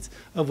United States,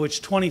 of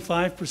which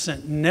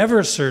 25%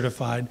 never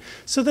certified,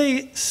 so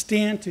they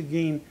stand to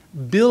gain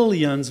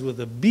billions with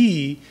a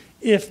B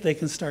if they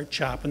can start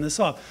chopping this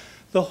off.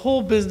 The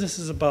whole business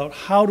is about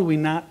how do we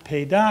not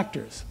pay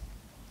doctors.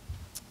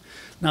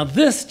 Now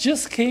this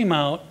just came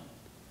out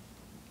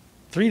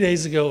 3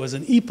 days ago as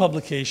an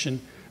e-publication,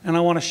 and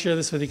I want to share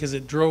this with you because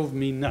it drove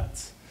me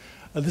nuts.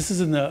 This is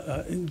in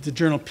the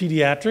journal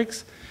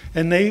Pediatrics,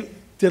 and they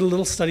did a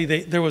little study.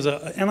 There was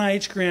a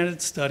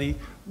NIH-granted study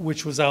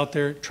which was out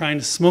there trying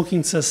to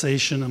smoking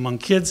cessation among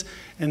kids,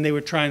 and they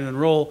were trying to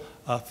enroll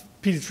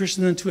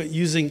pediatricians into it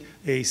using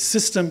a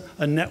system,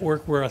 a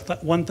network where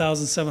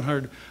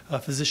 1,700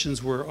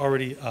 physicians were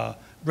already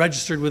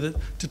registered with it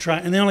to try,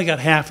 and they only got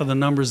half of the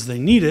numbers they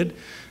needed.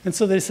 And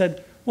so they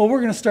said, well,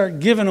 we're going to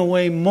start giving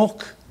away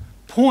MOC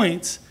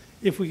points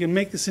if we can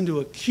make this into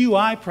a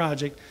QI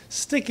project,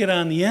 stick it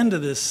on the end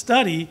of this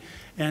study,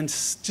 and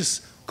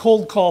just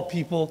cold call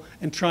people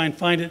and try and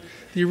find it.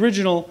 The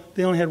original,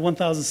 they only had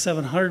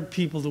 1,700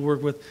 people to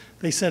work with.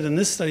 They said in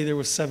this study there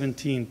were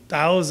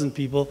 17,000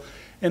 people.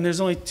 And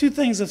there's only two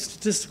things of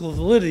statistical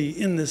validity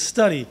in this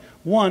study.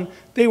 One,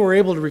 they were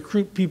able to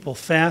recruit people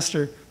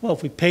faster. Well,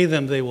 if we pay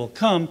them, they will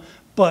come.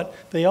 But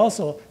they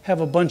also have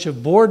a bunch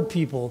of board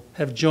people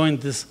have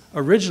joined this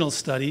original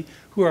study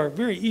who are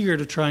very eager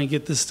to try and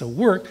get this to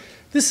work.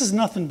 This is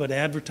nothing but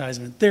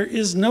advertisement. There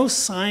is no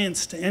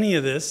science to any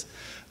of this.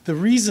 The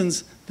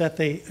reasons that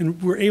they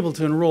were able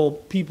to enroll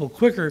people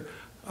quicker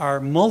are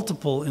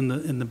multiple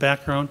in the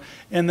background.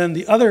 And then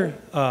the other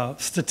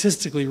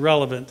statistically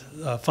relevant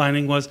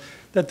finding was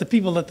that the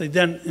people that they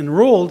then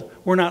enrolled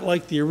were not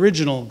like the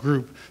original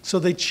group. So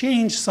they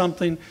changed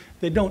something.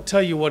 They don't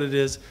tell you what it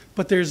is,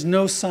 but there's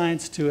no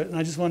science to it, and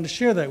I just wanted to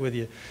share that with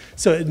you.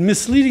 So it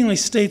misleadingly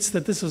states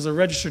that this was a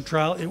registered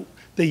trial.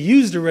 They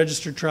used a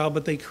registered trial,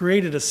 but they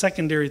created a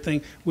secondary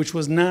thing which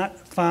was not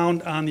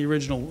found on the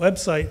original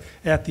website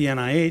at the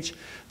NIH.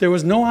 There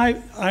was no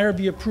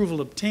IRB approval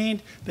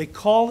obtained. They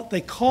call it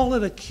a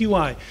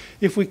QI.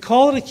 If we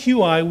call it a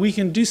QI, we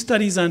can do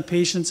studies on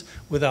patients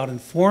without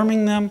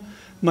informing them,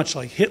 much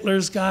like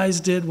Hitler's guys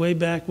did way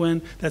back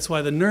when. That's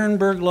why the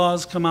Nuremberg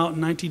laws come out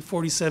in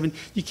 1947.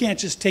 You can't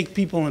just take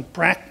people and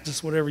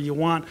practice whatever you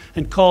want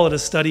and call it a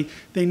study.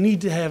 They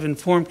need to have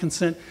informed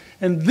consent.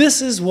 And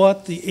this is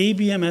what the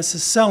ABMS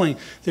is selling.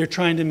 They're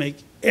trying to make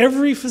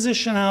every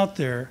physician out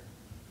there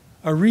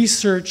a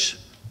research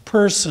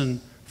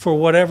person for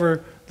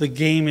whatever the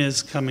game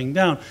is coming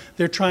down.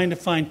 They're trying to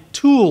find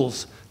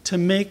tools to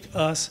make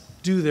us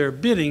do their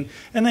bidding.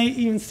 And they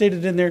even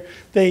stated in there,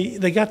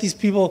 they got these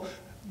people,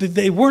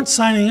 they weren't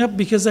signing up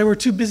because they were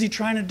too busy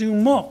trying to do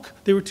MOC.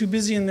 They were too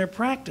busy in their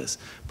practice.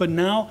 But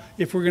now,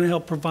 if we're going to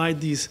help provide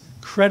these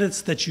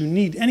credits that you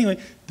need, anyway,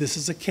 this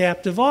is a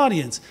captive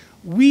audience.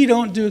 We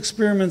don't do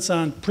experiments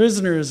on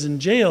prisoners in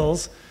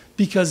jails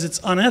because it's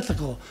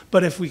unethical.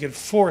 But if we could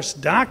force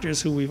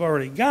doctors, who we've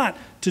already got,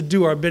 to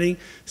do our bidding,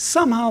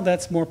 somehow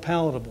that's more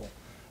palatable.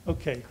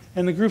 Okay,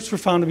 and the groups were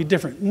found to be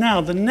different. Now,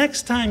 the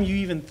next time you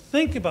even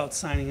think about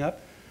signing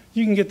up,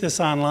 you can get this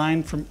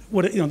online from,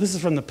 this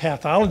is from the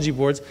pathology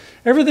boards.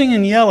 Everything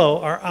in yellow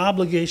are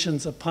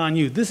obligations upon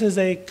you. This is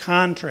a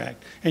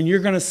contract, and you're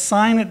going to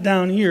sign it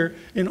down here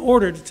in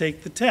order to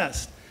take the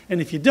test.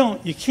 And if you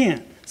don't, you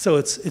can't. So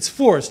it's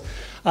forced.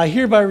 I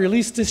hereby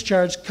release,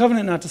 discharge,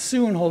 covenant not to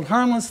sue and hold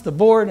harmless the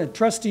board and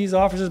trustees,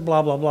 officers,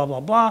 blah, blah, blah,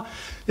 blah, blah.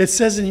 It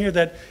says in here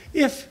that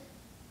if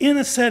in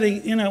a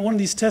setting, in one of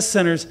these test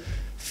centers,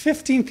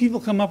 15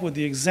 people come up with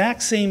the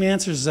exact same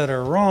answers that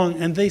are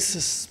wrong and they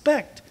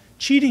suspect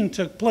cheating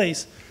took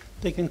place,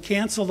 they can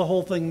cancel the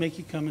whole thing, make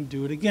you come and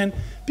do it again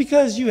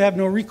because you have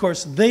no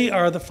recourse. They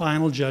are the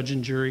final judge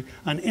and jury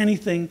on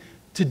anything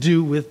to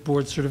do with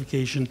board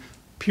certification.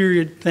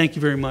 Period. Thank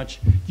you very much.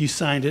 You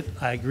signed it.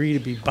 I agree to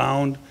be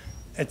bound,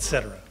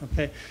 etc.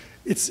 Okay?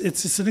 It's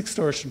an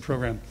extortion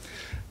program.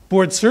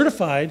 Board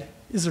certified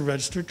is a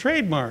registered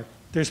trademark.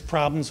 There's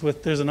problems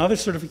with, there's another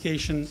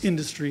certification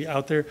industry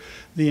out there,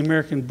 the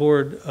American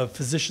Board of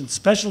Physician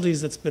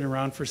Specialties that's been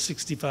around for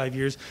 65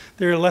 years.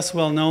 They're less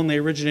well known. They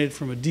originated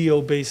from a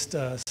DO-based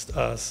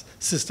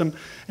system,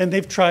 and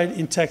they've tried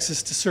in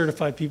Texas to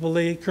certify people.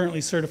 They currently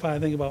certify, I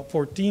think, about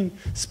 14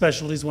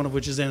 specialties, one of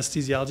which is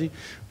anesthesiology.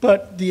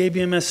 But the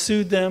ABMS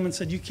sued them and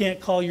said, you can't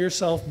call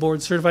yourself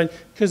board certified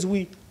because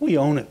we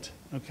own it,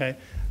 okay?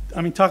 I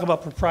mean, talk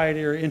about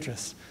proprietary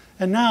interests.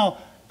 And now,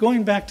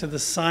 going back to the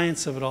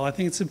science of it all, I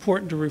think it's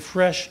important to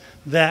refresh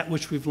that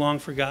which we've long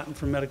forgotten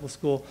from medical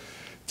school.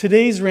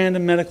 Today's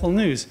random medical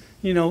news.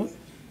 You know,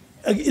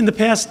 in the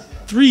past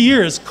 3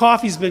 years,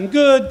 coffee's been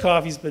good,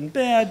 coffee's been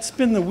bad,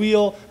 spin the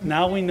wheel,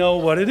 now we know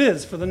what it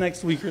is for the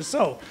next week or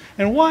so.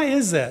 And why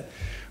is that?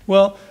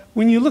 Well,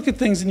 when you look at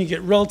things and you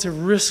get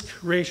relative risk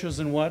ratios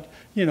and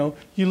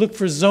you look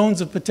for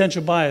zones of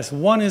potential bias.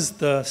 One is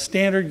the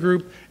standard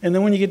group, and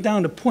then when you get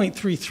down to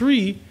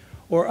 0.33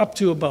 or up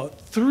to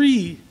about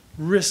 3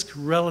 risk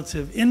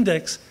relative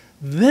index,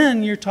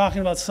 then you're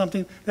talking about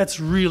something that's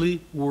really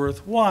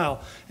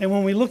worthwhile. And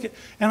when we look at,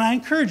 and I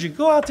encourage you,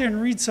 go out there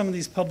and read some of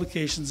these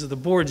publications of the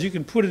boards. You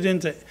can put it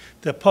into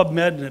the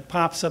PubMed and it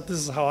pops up. This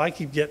is how I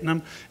keep getting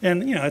them.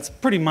 And it's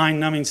pretty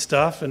mind-numbing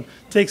stuff and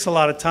takes a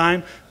lot of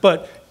time,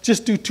 but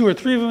just do 2 or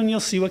 3 of them and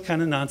you'll see what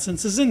kind of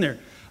nonsense is in there.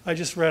 I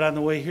just read on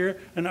the way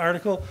here an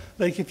article,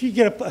 like if you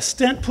get a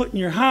stent put in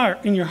your heart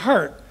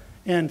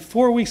and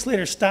 4 weeks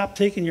later stop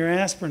taking your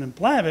aspirin and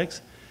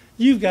Plavix,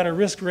 you've got a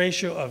risk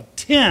ratio of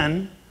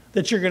 10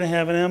 that you're going to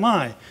have an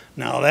MI.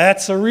 Now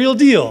that's a real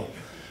deal.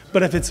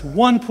 But if it's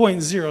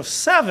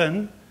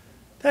 1.07,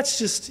 that's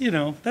just,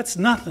 that's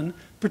nothing,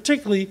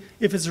 particularly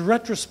if it's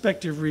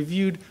retrospective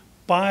reviewed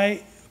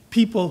by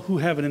people who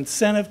have an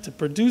incentive to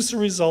produce a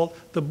result,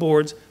 the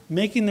boards,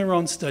 making their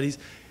own studies,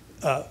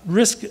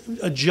 risk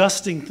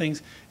adjusting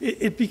things.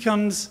 It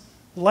becomes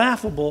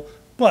laughable,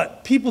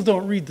 but people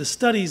don't read the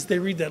studies. They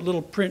read that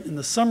little print in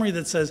the summary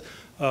that says,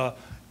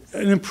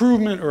 an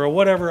improvement or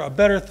a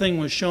better thing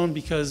was shown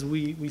because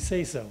we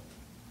say so.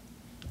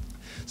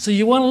 So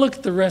you want to look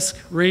at the risk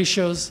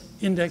ratios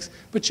index,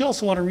 but you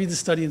also want to read the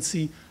study and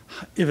see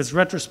if it's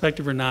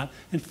retrospective or not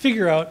and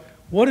figure out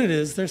what it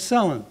is they're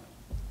selling.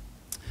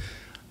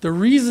 the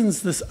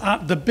reasons this,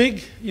 the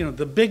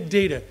big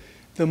data,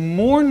 the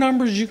more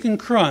numbers you can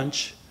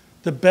crunch,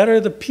 the better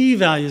the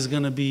p-value is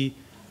going to be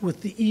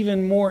with the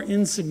even more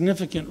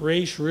insignificant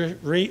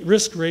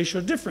risk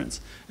ratio difference.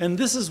 And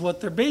this is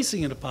what they're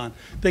basing it upon.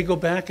 They go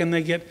back and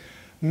they get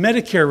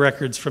Medicare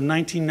records from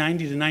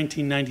 1990 to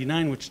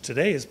 1999, which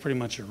today is pretty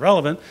much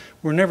irrelevant.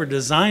 We're never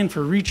designed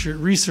for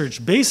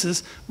research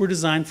basis. We're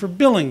designed for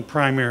billing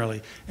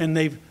primarily. And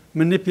they've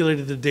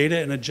manipulated the data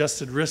and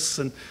adjusted risks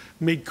and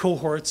made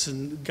cohorts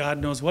and God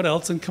knows what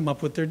else and come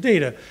up with their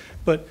data.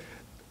 But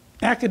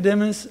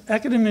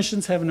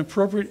academicians have an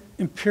appropriate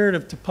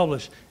imperative to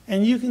publish.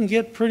 And you can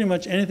get pretty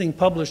much anything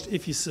published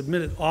if you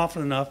submit it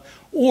often enough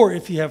or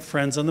if you have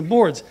friends on the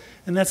boards.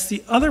 And that's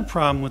the other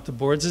problem with the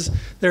boards is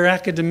they're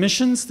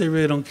academicians. They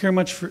really don't care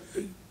much for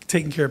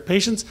taking care of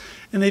patients.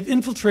 And they've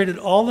infiltrated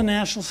all the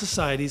national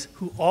societies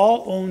who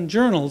all own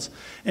journals.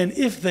 And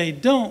if they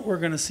don't, we're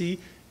going to see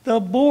the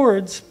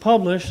boards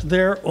publish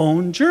their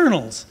own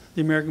journals.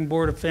 The American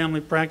Board of Family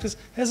Practice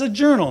has a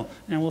journal,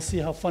 and we'll see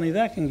how funny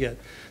that can get.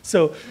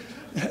 So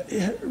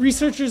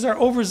researchers are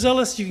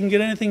overzealous. You can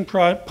get anything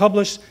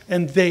published,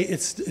 and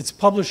it's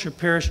publish or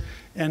perish.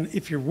 And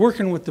if you're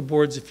working with the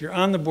boards, if you're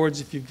on the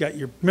boards, if you've got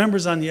your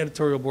members on the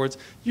editorial boards,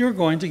 you're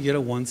going to get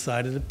a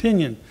one-sided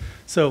opinion.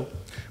 So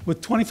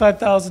with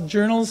 25,000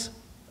 journals,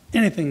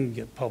 anything can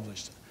get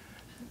published.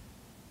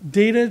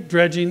 Data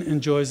dredging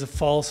enjoys a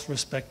false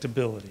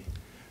respectability.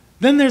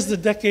 Then there's the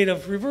decade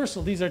of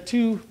reversal. These are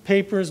two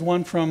papers,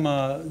 one from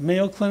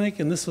Mayo Clinic,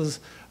 and this was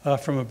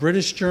from a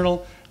British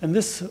journal. And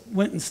this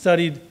went and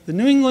studied the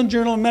New England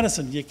Journal of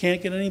Medicine. You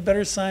can't get any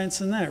better science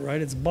than that,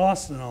 right? It's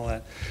Boston and all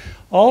that.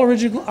 All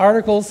original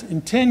articles in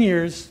 10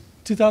 years,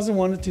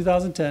 2001 to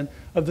 2010,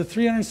 of the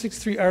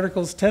 363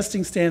 articles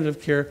testing standard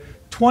of care,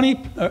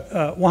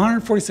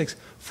 146,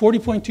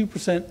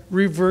 40.2%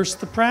 reversed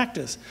the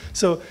practice.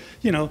 So,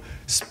 you know,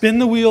 spin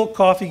the wheel,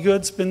 coffee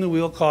good, spin the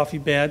wheel, coffee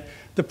bad.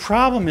 The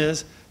problem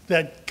is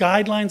that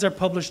guidelines are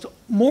published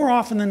more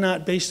often than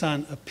not based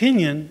on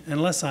opinion and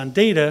less on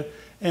data,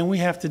 and we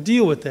have to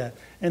deal with that.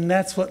 And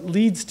that's what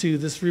leads to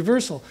this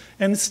reversal.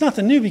 And it's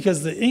nothing new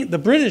because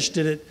the British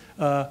did it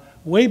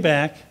way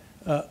back.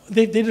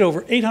 They did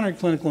over 800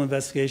 clinical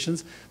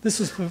investigations. This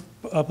was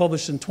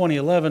published in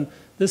 2011.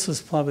 This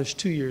was published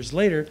 2 years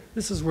later.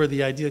 This is where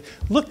the idea,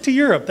 look to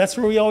Europe. That's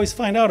where we always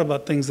find out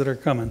about things that are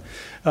coming.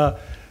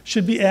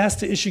 Should be asked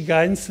to issue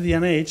guidance to the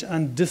NIH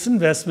on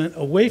disinvestment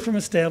away from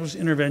established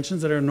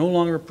interventions that are no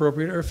longer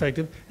appropriate or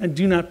effective and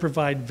do not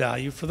provide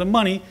value for the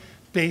money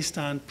based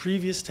on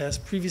previous tests,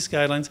 previous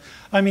guidelines.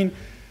 I mean,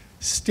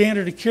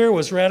 standard of care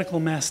was radical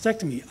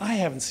mastectomy. I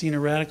haven't seen a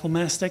radical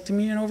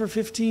mastectomy in over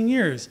 15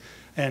 years.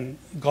 And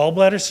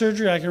gallbladder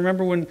surgery, I can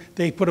remember when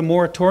they put a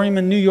moratorium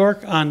in New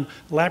York on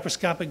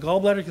laparoscopic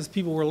gallbladder because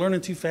people were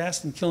learning too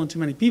fast and killing too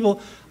many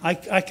people. I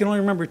can only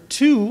remember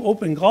 2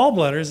 open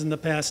gallbladders in the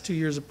past 2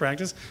 years of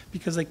practice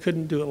because they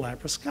couldn't do it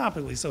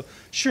laparoscopically. So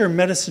sure,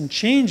 medicine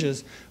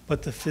changes,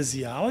 but the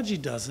physiology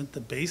doesn't,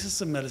 the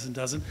basis of medicine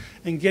doesn't.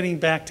 And getting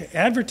back to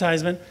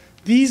advertisement,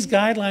 these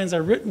guidelines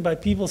are written by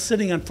people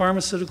sitting on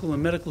pharmaceutical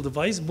and medical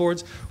device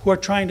boards who are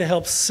trying to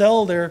help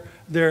sell their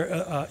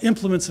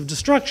implements of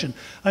destruction.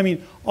 I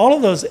mean, all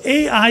of those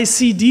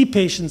AICD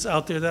patients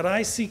out there that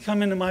I see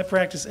come into my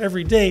practice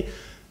every day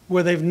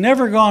where they've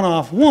never gone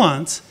off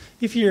once,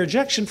 if your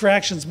ejection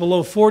fraction's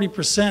below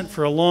 40%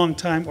 for a long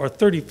time or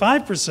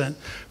 35%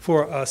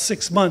 for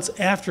 6 months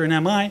after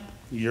an MI,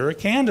 you're a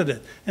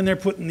candidate. And they're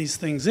putting these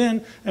things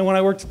in. And when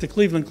I worked at the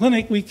Cleveland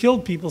Clinic, we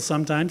killed people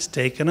sometimes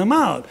taking them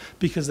out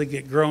because they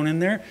get grown in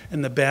there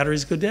and the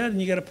batteries go dead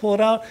and you got to pull it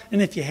out.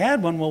 And if you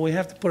had one, well, we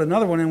have to put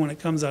another one in when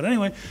it comes out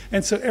anyway.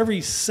 And so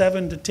every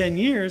 7 to 10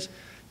 years,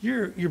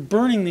 you're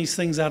burning these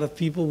things out of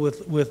people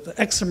with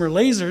excimer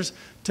lasers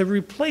to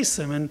replace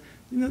them. And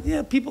you know,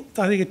 yeah, people,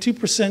 I think a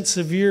 2%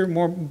 severe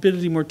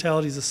morbidity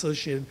mortality is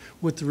associated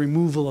with the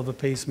removal of a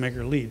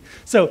pacemaker lead.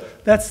 So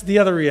that's the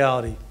other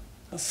reality.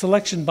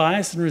 Selection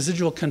bias and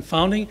residual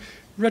confounding.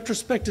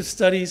 Retrospective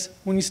studies,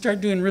 when you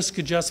start doing risk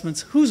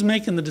adjustments, who's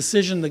making the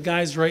decision? The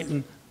guy's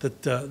writing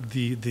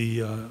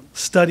the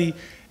study.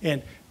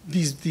 And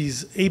these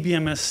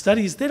ABMS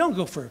studies, they don't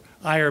go for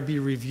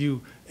IRB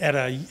review at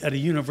a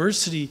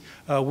university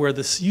where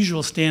the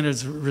usual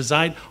standards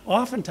reside.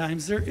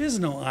 Oftentimes, there is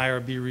no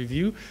IRB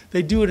review.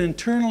 They do it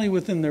internally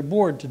within their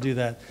board to do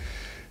that.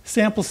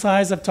 Sample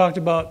size, I've talked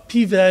about.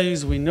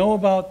 P-values we know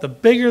about. The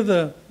bigger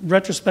the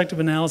retrospective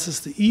analysis,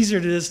 the easier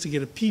it is to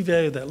get a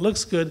p-value that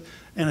looks good,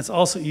 and it's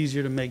also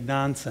easier to make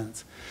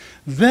nonsense.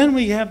 Then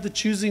we have the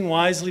Choosing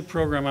Wisely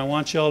program. I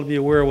want you all to be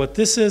aware of what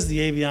this is.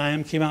 The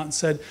ABIM came out and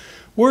said,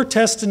 we're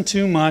testing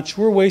too much,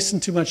 we're wasting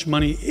too much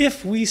money.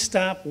 If we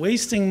stop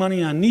wasting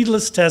money on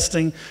needless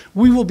testing,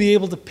 we will be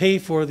able to pay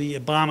for the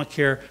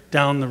Obamacare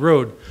down the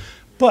road.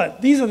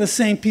 But these are the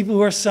same people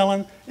who are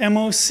selling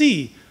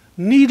MOC,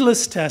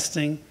 needless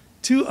testing,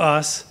 to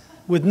us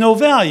with no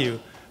value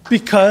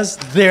because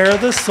they're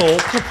the sole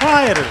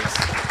proprietors.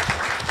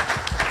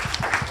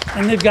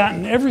 And they've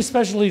gotten every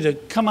specialty to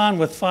come on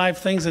with 5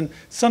 things, and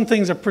some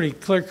things are pretty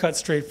clear-cut,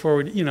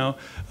 straightforward. You know,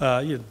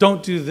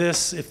 don't do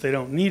this if they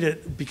don't need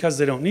it, because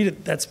they don't need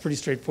it. That's pretty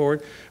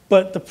straightforward.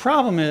 But the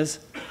problem is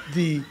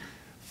the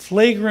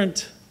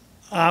flagrant,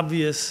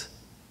 obvious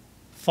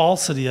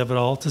falsity of it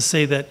all to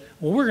say that,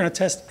 well, we're going to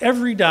test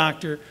every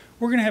doctor.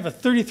 We're going to have a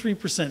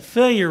 33%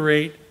 failure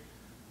rate.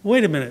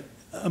 Wait a minute.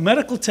 A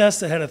medical test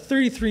that had a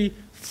 33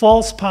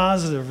 false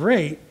positive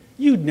rate,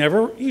 you'd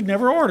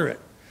never order it.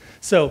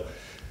 So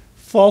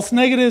false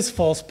negatives,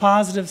 false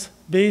positives,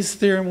 Bayes'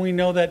 theorem, we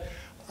know that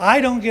I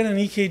don't get an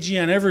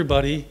EKG on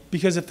everybody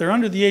because if they're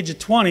under the age of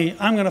 20,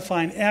 I'm going to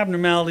find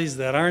abnormalities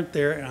that aren't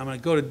there, and I'm going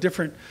to go to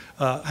different,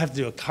 I have to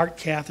do a heart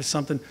cath or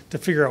something to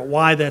figure out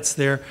why that's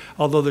there,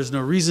 although there's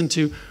no reason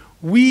to.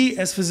 We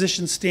as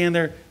physicians stand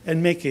there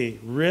and make a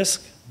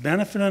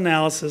risk-benefit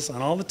analysis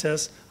on all the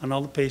tests, on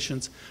all the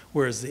patients,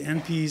 whereas the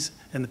NPs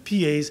and the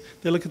PAs,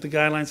 they look at the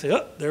guidelines and say,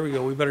 oh, there we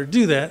go, we better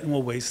do that, and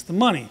we'll waste the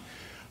money.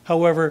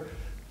 However,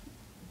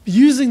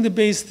 using the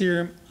Bayes'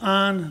 theorem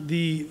on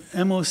the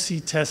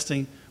MOC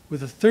testing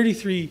with a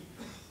 33%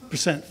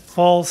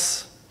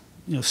 false,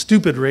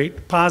 stupid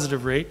rate,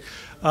 positive rate,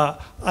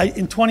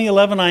 in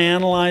 2011, I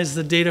analyzed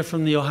the data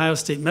from the Ohio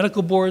State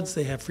Medical Boards.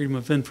 They have Freedom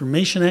of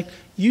Information Act.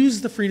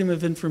 Use the Freedom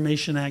of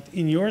Information Act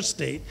in your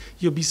state.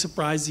 You'll be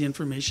surprised the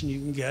information you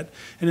can get.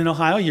 And in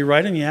Ohio, you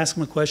write them, you ask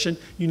them a question,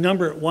 you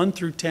number it 1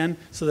 through 10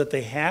 so that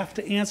they have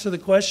to answer the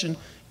question.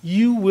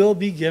 You will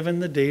be given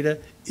the data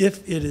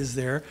if it is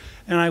there.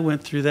 And I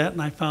went through that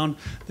and I found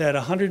that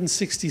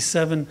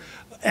 167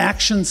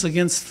 actions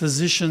against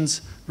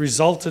physicians were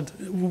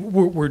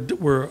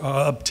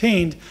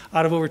obtained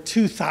out of over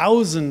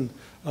 2,000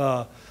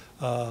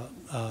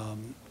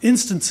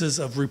 instances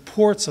of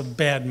reports of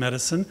bad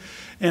medicine.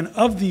 And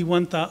of the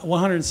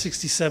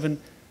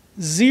 167,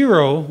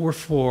 0 were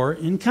for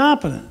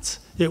incompetence.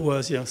 It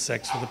was,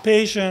 sex with a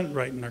patient,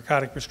 writing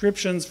narcotic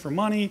prescriptions for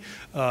money,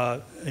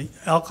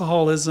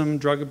 alcoholism,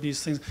 drug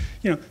abuse,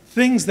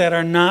 things that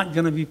are not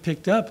going to be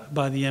picked up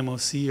by the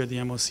MOC or the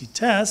MOC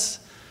tests.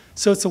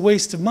 So it's a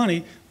waste of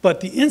money,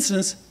 but the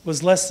incidence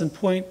was less than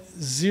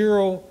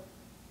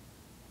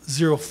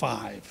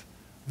 0.005.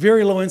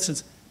 Very low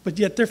incidence, but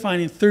yet they're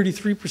finding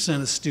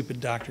 33% of stupid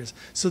doctors.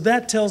 So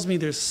that tells me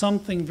there's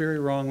something very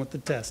wrong with the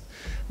test.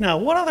 Now,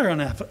 what other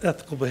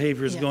unethical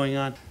behavior is going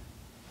on?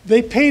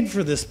 They paid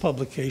for this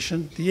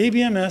publication. The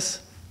ABMS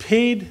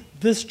paid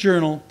this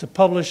journal to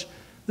publish.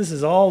 This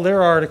is all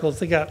their articles.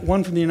 They got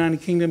one from the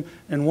United Kingdom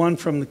and one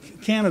from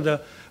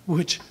Canada,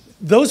 which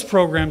those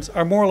programs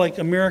are more like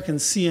American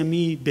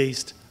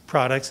CME-based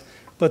products,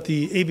 but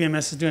the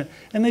ABMS is doing it.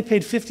 And they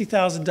paid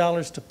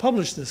 $50,000 to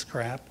publish this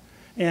crap.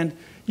 And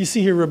you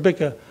see here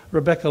Rebecca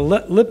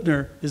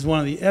Lipner is one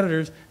of the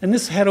editors, and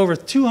this had over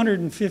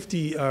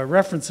 250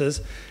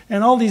 references,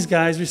 and all these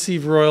guys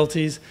receive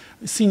royalties,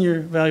 senior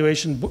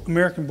evaluation,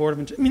 American Board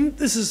of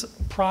this is a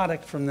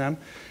product from them.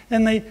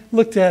 And they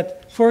looked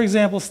at, for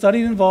example,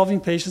 study involving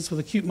patients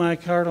with acute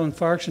myocardial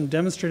infarction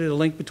demonstrated a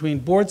link between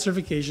board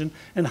certification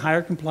and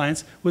higher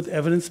compliance with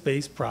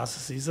evidence-based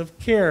processes of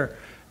care,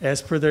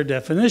 as per their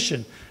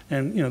definition.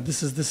 And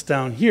this is this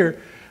down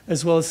here,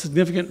 as well as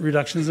significant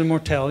reductions in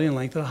mortality and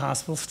length of the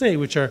hospital stay,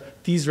 which are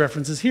these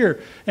references here.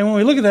 And when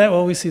we look at that,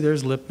 well, we see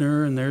there's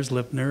Lipner, and there's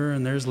Lipner,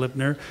 and there's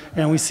Lipner,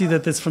 and we see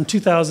that it's from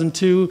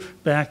 2002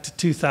 back to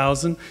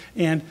 2000.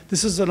 And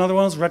this is another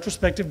one of those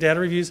retrospective data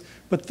reviews.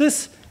 But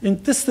this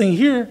thing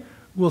here,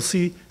 we'll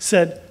see,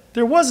 said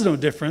there was no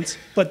difference,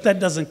 but that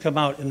doesn't come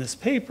out in this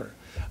paper.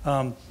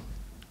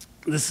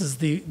 This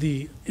is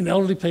in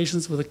elderly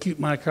patients with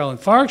acute myocardial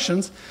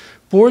infarctions,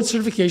 board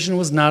certification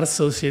was not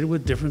associated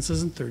with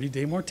differences in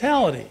 30-day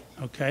mortality,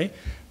 okay?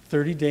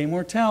 30-day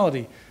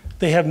mortality.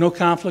 They have no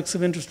conflicts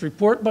of interest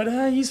report,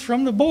 but he's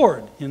from the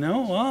board,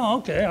 Well,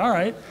 okay, all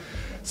right.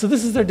 So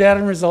this is their data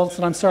and results,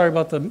 and I'm sorry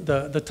about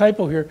the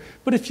typo here.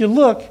 But if you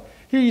look,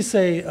 here you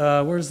say,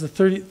 where's the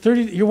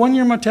 30 your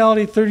 1-year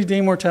mortality,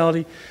 30-day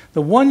mortality.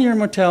 The 1-year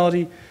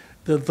mortality,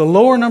 the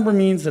lower number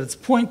means that it's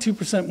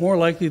 0.2% more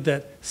likely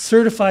that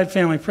certified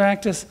family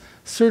practice,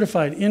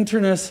 certified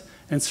internists,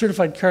 and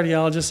certified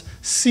cardiologists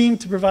seem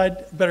to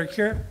provide better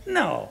care?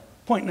 No.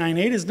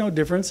 0.98 is no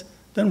difference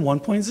than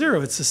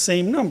 1.0. It's the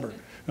same number,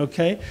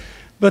 okay?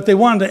 But they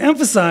wanted to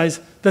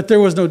emphasize that there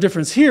was no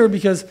difference here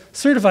because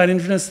certified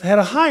internists had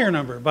a higher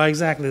number by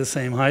exactly the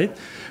same height.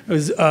 It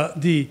was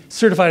the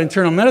certified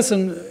internal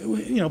medicine,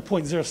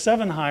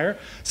 0.07 higher.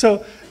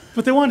 So,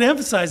 but they wanted to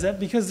emphasize that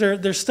because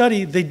their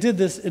study, they did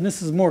this, and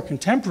this is more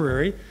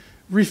contemporary,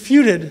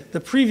 refuted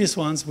the previous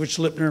ones which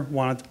Lipner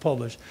wanted to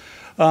publish.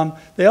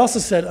 They also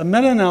said a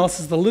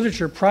meta-analysis of the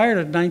literature prior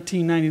to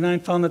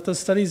 1999 found that those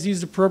studies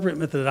used appropriate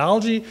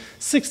methodology,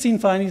 16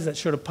 findings that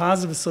showed a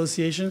positive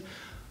association.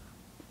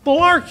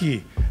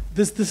 Malarkey.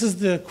 This is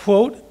the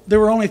quote.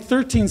 There were only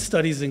 13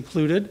 studies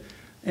included.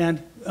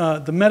 And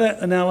the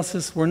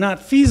meta-analysis were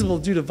not feasible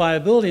due to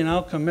viability and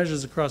outcome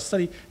measures across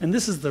study. And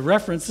this is the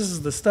reference, this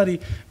is the study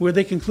where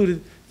they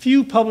concluded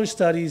few published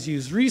studies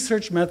use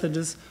research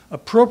methods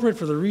appropriate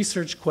for the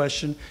research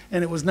question,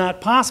 and it was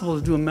not possible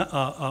to do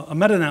a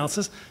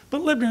meta-analysis.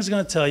 But Libner's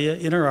going to tell you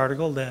in her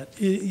article that,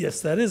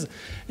 yes, that is.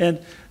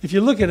 And if you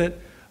look at it,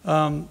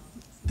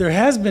 there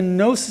has been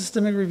no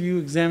systemic review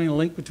examining the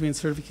link between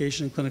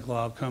certification and clinical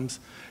outcomes.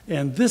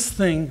 And this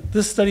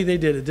study they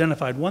did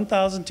identified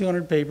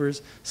 1,200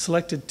 papers,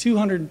 selected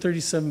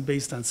 237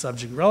 based on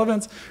subject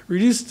relevance,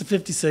 reduced to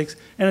 56,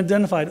 and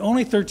identified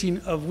only 13,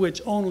 of which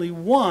only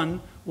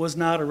one was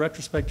not a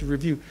retrospective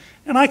review.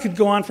 And I could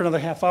go on for another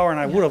half hour, and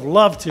I would have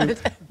loved to,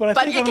 but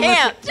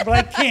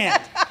I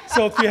can't.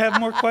 So if you have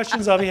more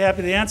questions, I'll be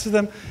happy to answer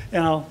them,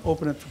 and I'll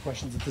open it for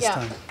questions at this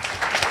time.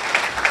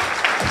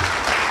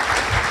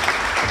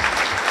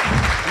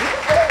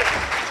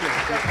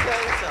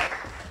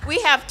 We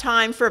have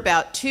time for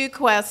about 2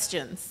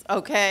 questions,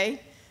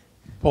 okay?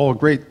 Paul,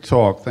 great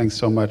talk. Thanks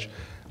so much.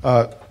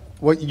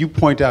 What you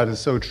point out is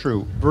so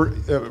true.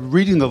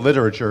 Reading the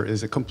literature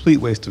is a complete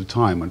waste of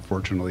time,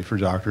 unfortunately, for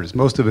doctors.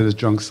 Most of it is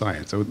junk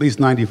science, so at least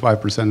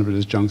 95% of it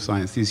is junk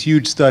science. These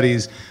huge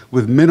studies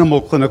with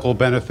minimal clinical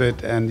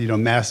benefit and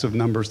massive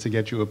numbers to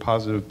get you a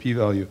positive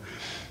p-value.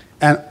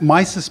 And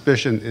my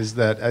suspicion is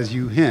that, as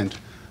you hint,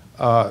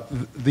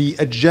 the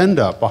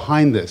agenda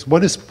behind this,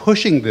 what is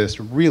pushing this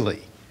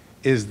really,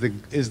 is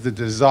the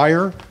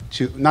desire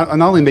to not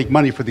only make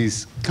money for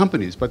these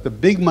companies, but the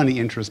big money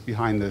interest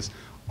behind this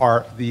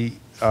are the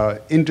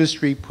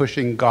industry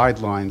pushing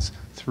guidelines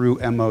through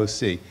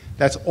MOC.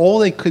 That's all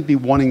they could be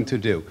wanting to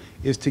do,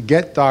 is to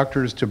get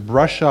doctors to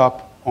brush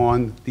up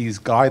on these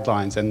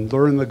guidelines and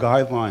learn the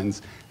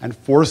guidelines and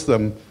force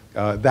them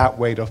that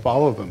way to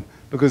follow them.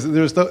 Because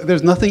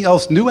there's nothing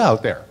else new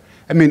out there.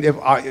 I mean,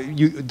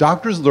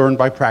 doctors learn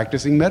by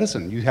practicing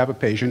medicine. You have a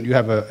patient, you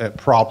have a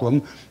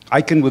problem.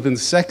 I can, within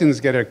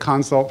seconds, get a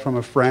consult from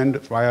a friend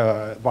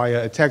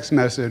via a text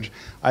message.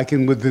 I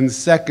can, within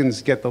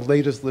seconds, get the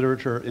latest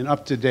literature in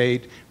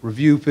up-to-date,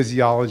 review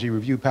physiology,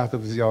 review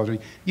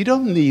pathophysiology. You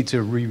don't need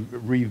to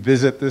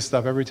revisit this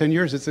stuff every 10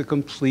 years. It's a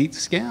complete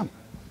scam.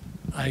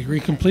 I agree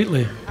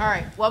completely. All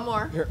right, one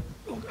more. Here.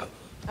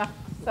 Oh,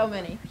 so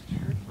many.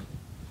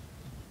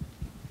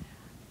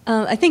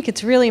 I think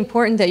it's really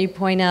important that you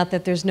point out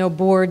that there's no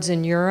boards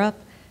in Europe.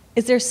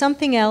 Is there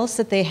something else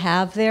that they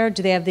have there?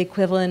 Do they have the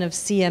equivalent of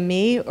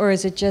CME, or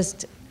is it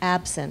just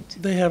absent?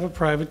 They have a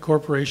private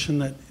corporation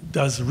that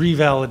does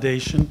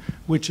revalidation,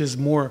 which is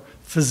more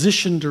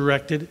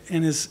physician-directed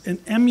and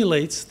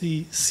emulates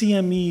the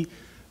CME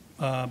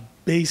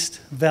based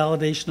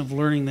validation of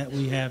learning that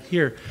we have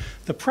here.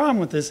 The problem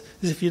with this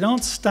is if you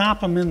don't stop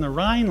them in the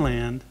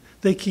Rhineland,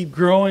 they keep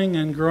growing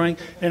and growing.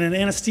 And in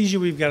anesthesia,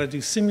 we've got to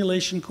do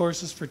simulation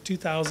courses for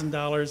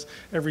 $2,000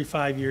 every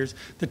 5 years.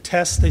 The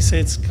tests, they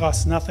say it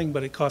costs nothing,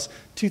 but it costs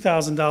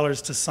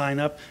 $2,000 to sign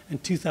up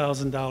and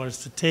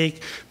 $2,000 to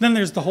take. Then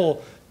there's the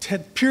whole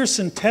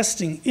Pearson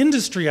testing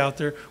industry out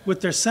there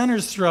with their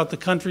centers throughout the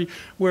country,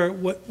 where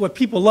what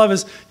people love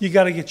is you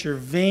got to get your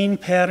vein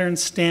pattern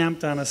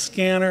stamped on a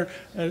scanner.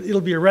 It'll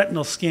be a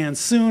retinal scan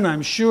soon,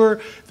 I'm sure.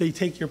 They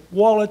take your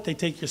wallet, they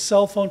take your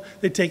cell phone,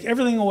 they take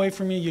everything away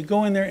from you. You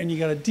go in there and you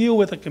got to deal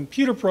with a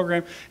computer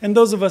program. And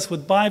those of us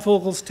with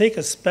bifocals take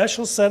a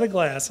special set of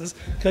glasses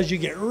because you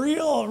get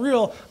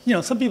real,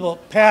 some people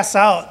pass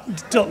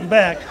out tilting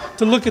back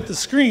to look at the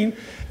screen.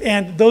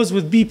 And those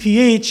with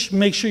BPH,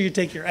 make sure you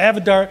take your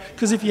Avidar,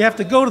 because if you have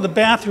to go to the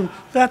bathroom,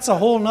 that's a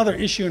whole other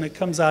issue and it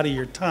comes out of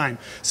your time.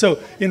 So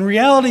in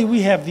reality,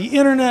 we have the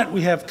internet,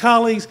 we have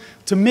colleagues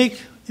to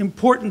make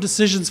important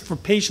decisions for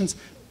patients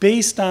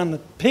based on the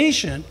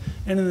patient,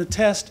 and in the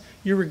test,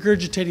 you're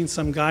regurgitating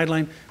some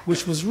guideline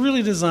which was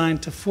really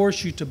designed to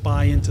force you to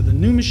buy into the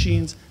new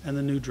machines and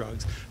the new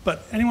drugs.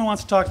 But anyone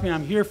wants to talk to me,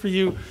 I'm here for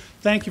you.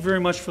 Thank you very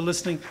much for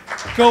listening.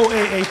 Go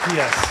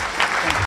AAPS.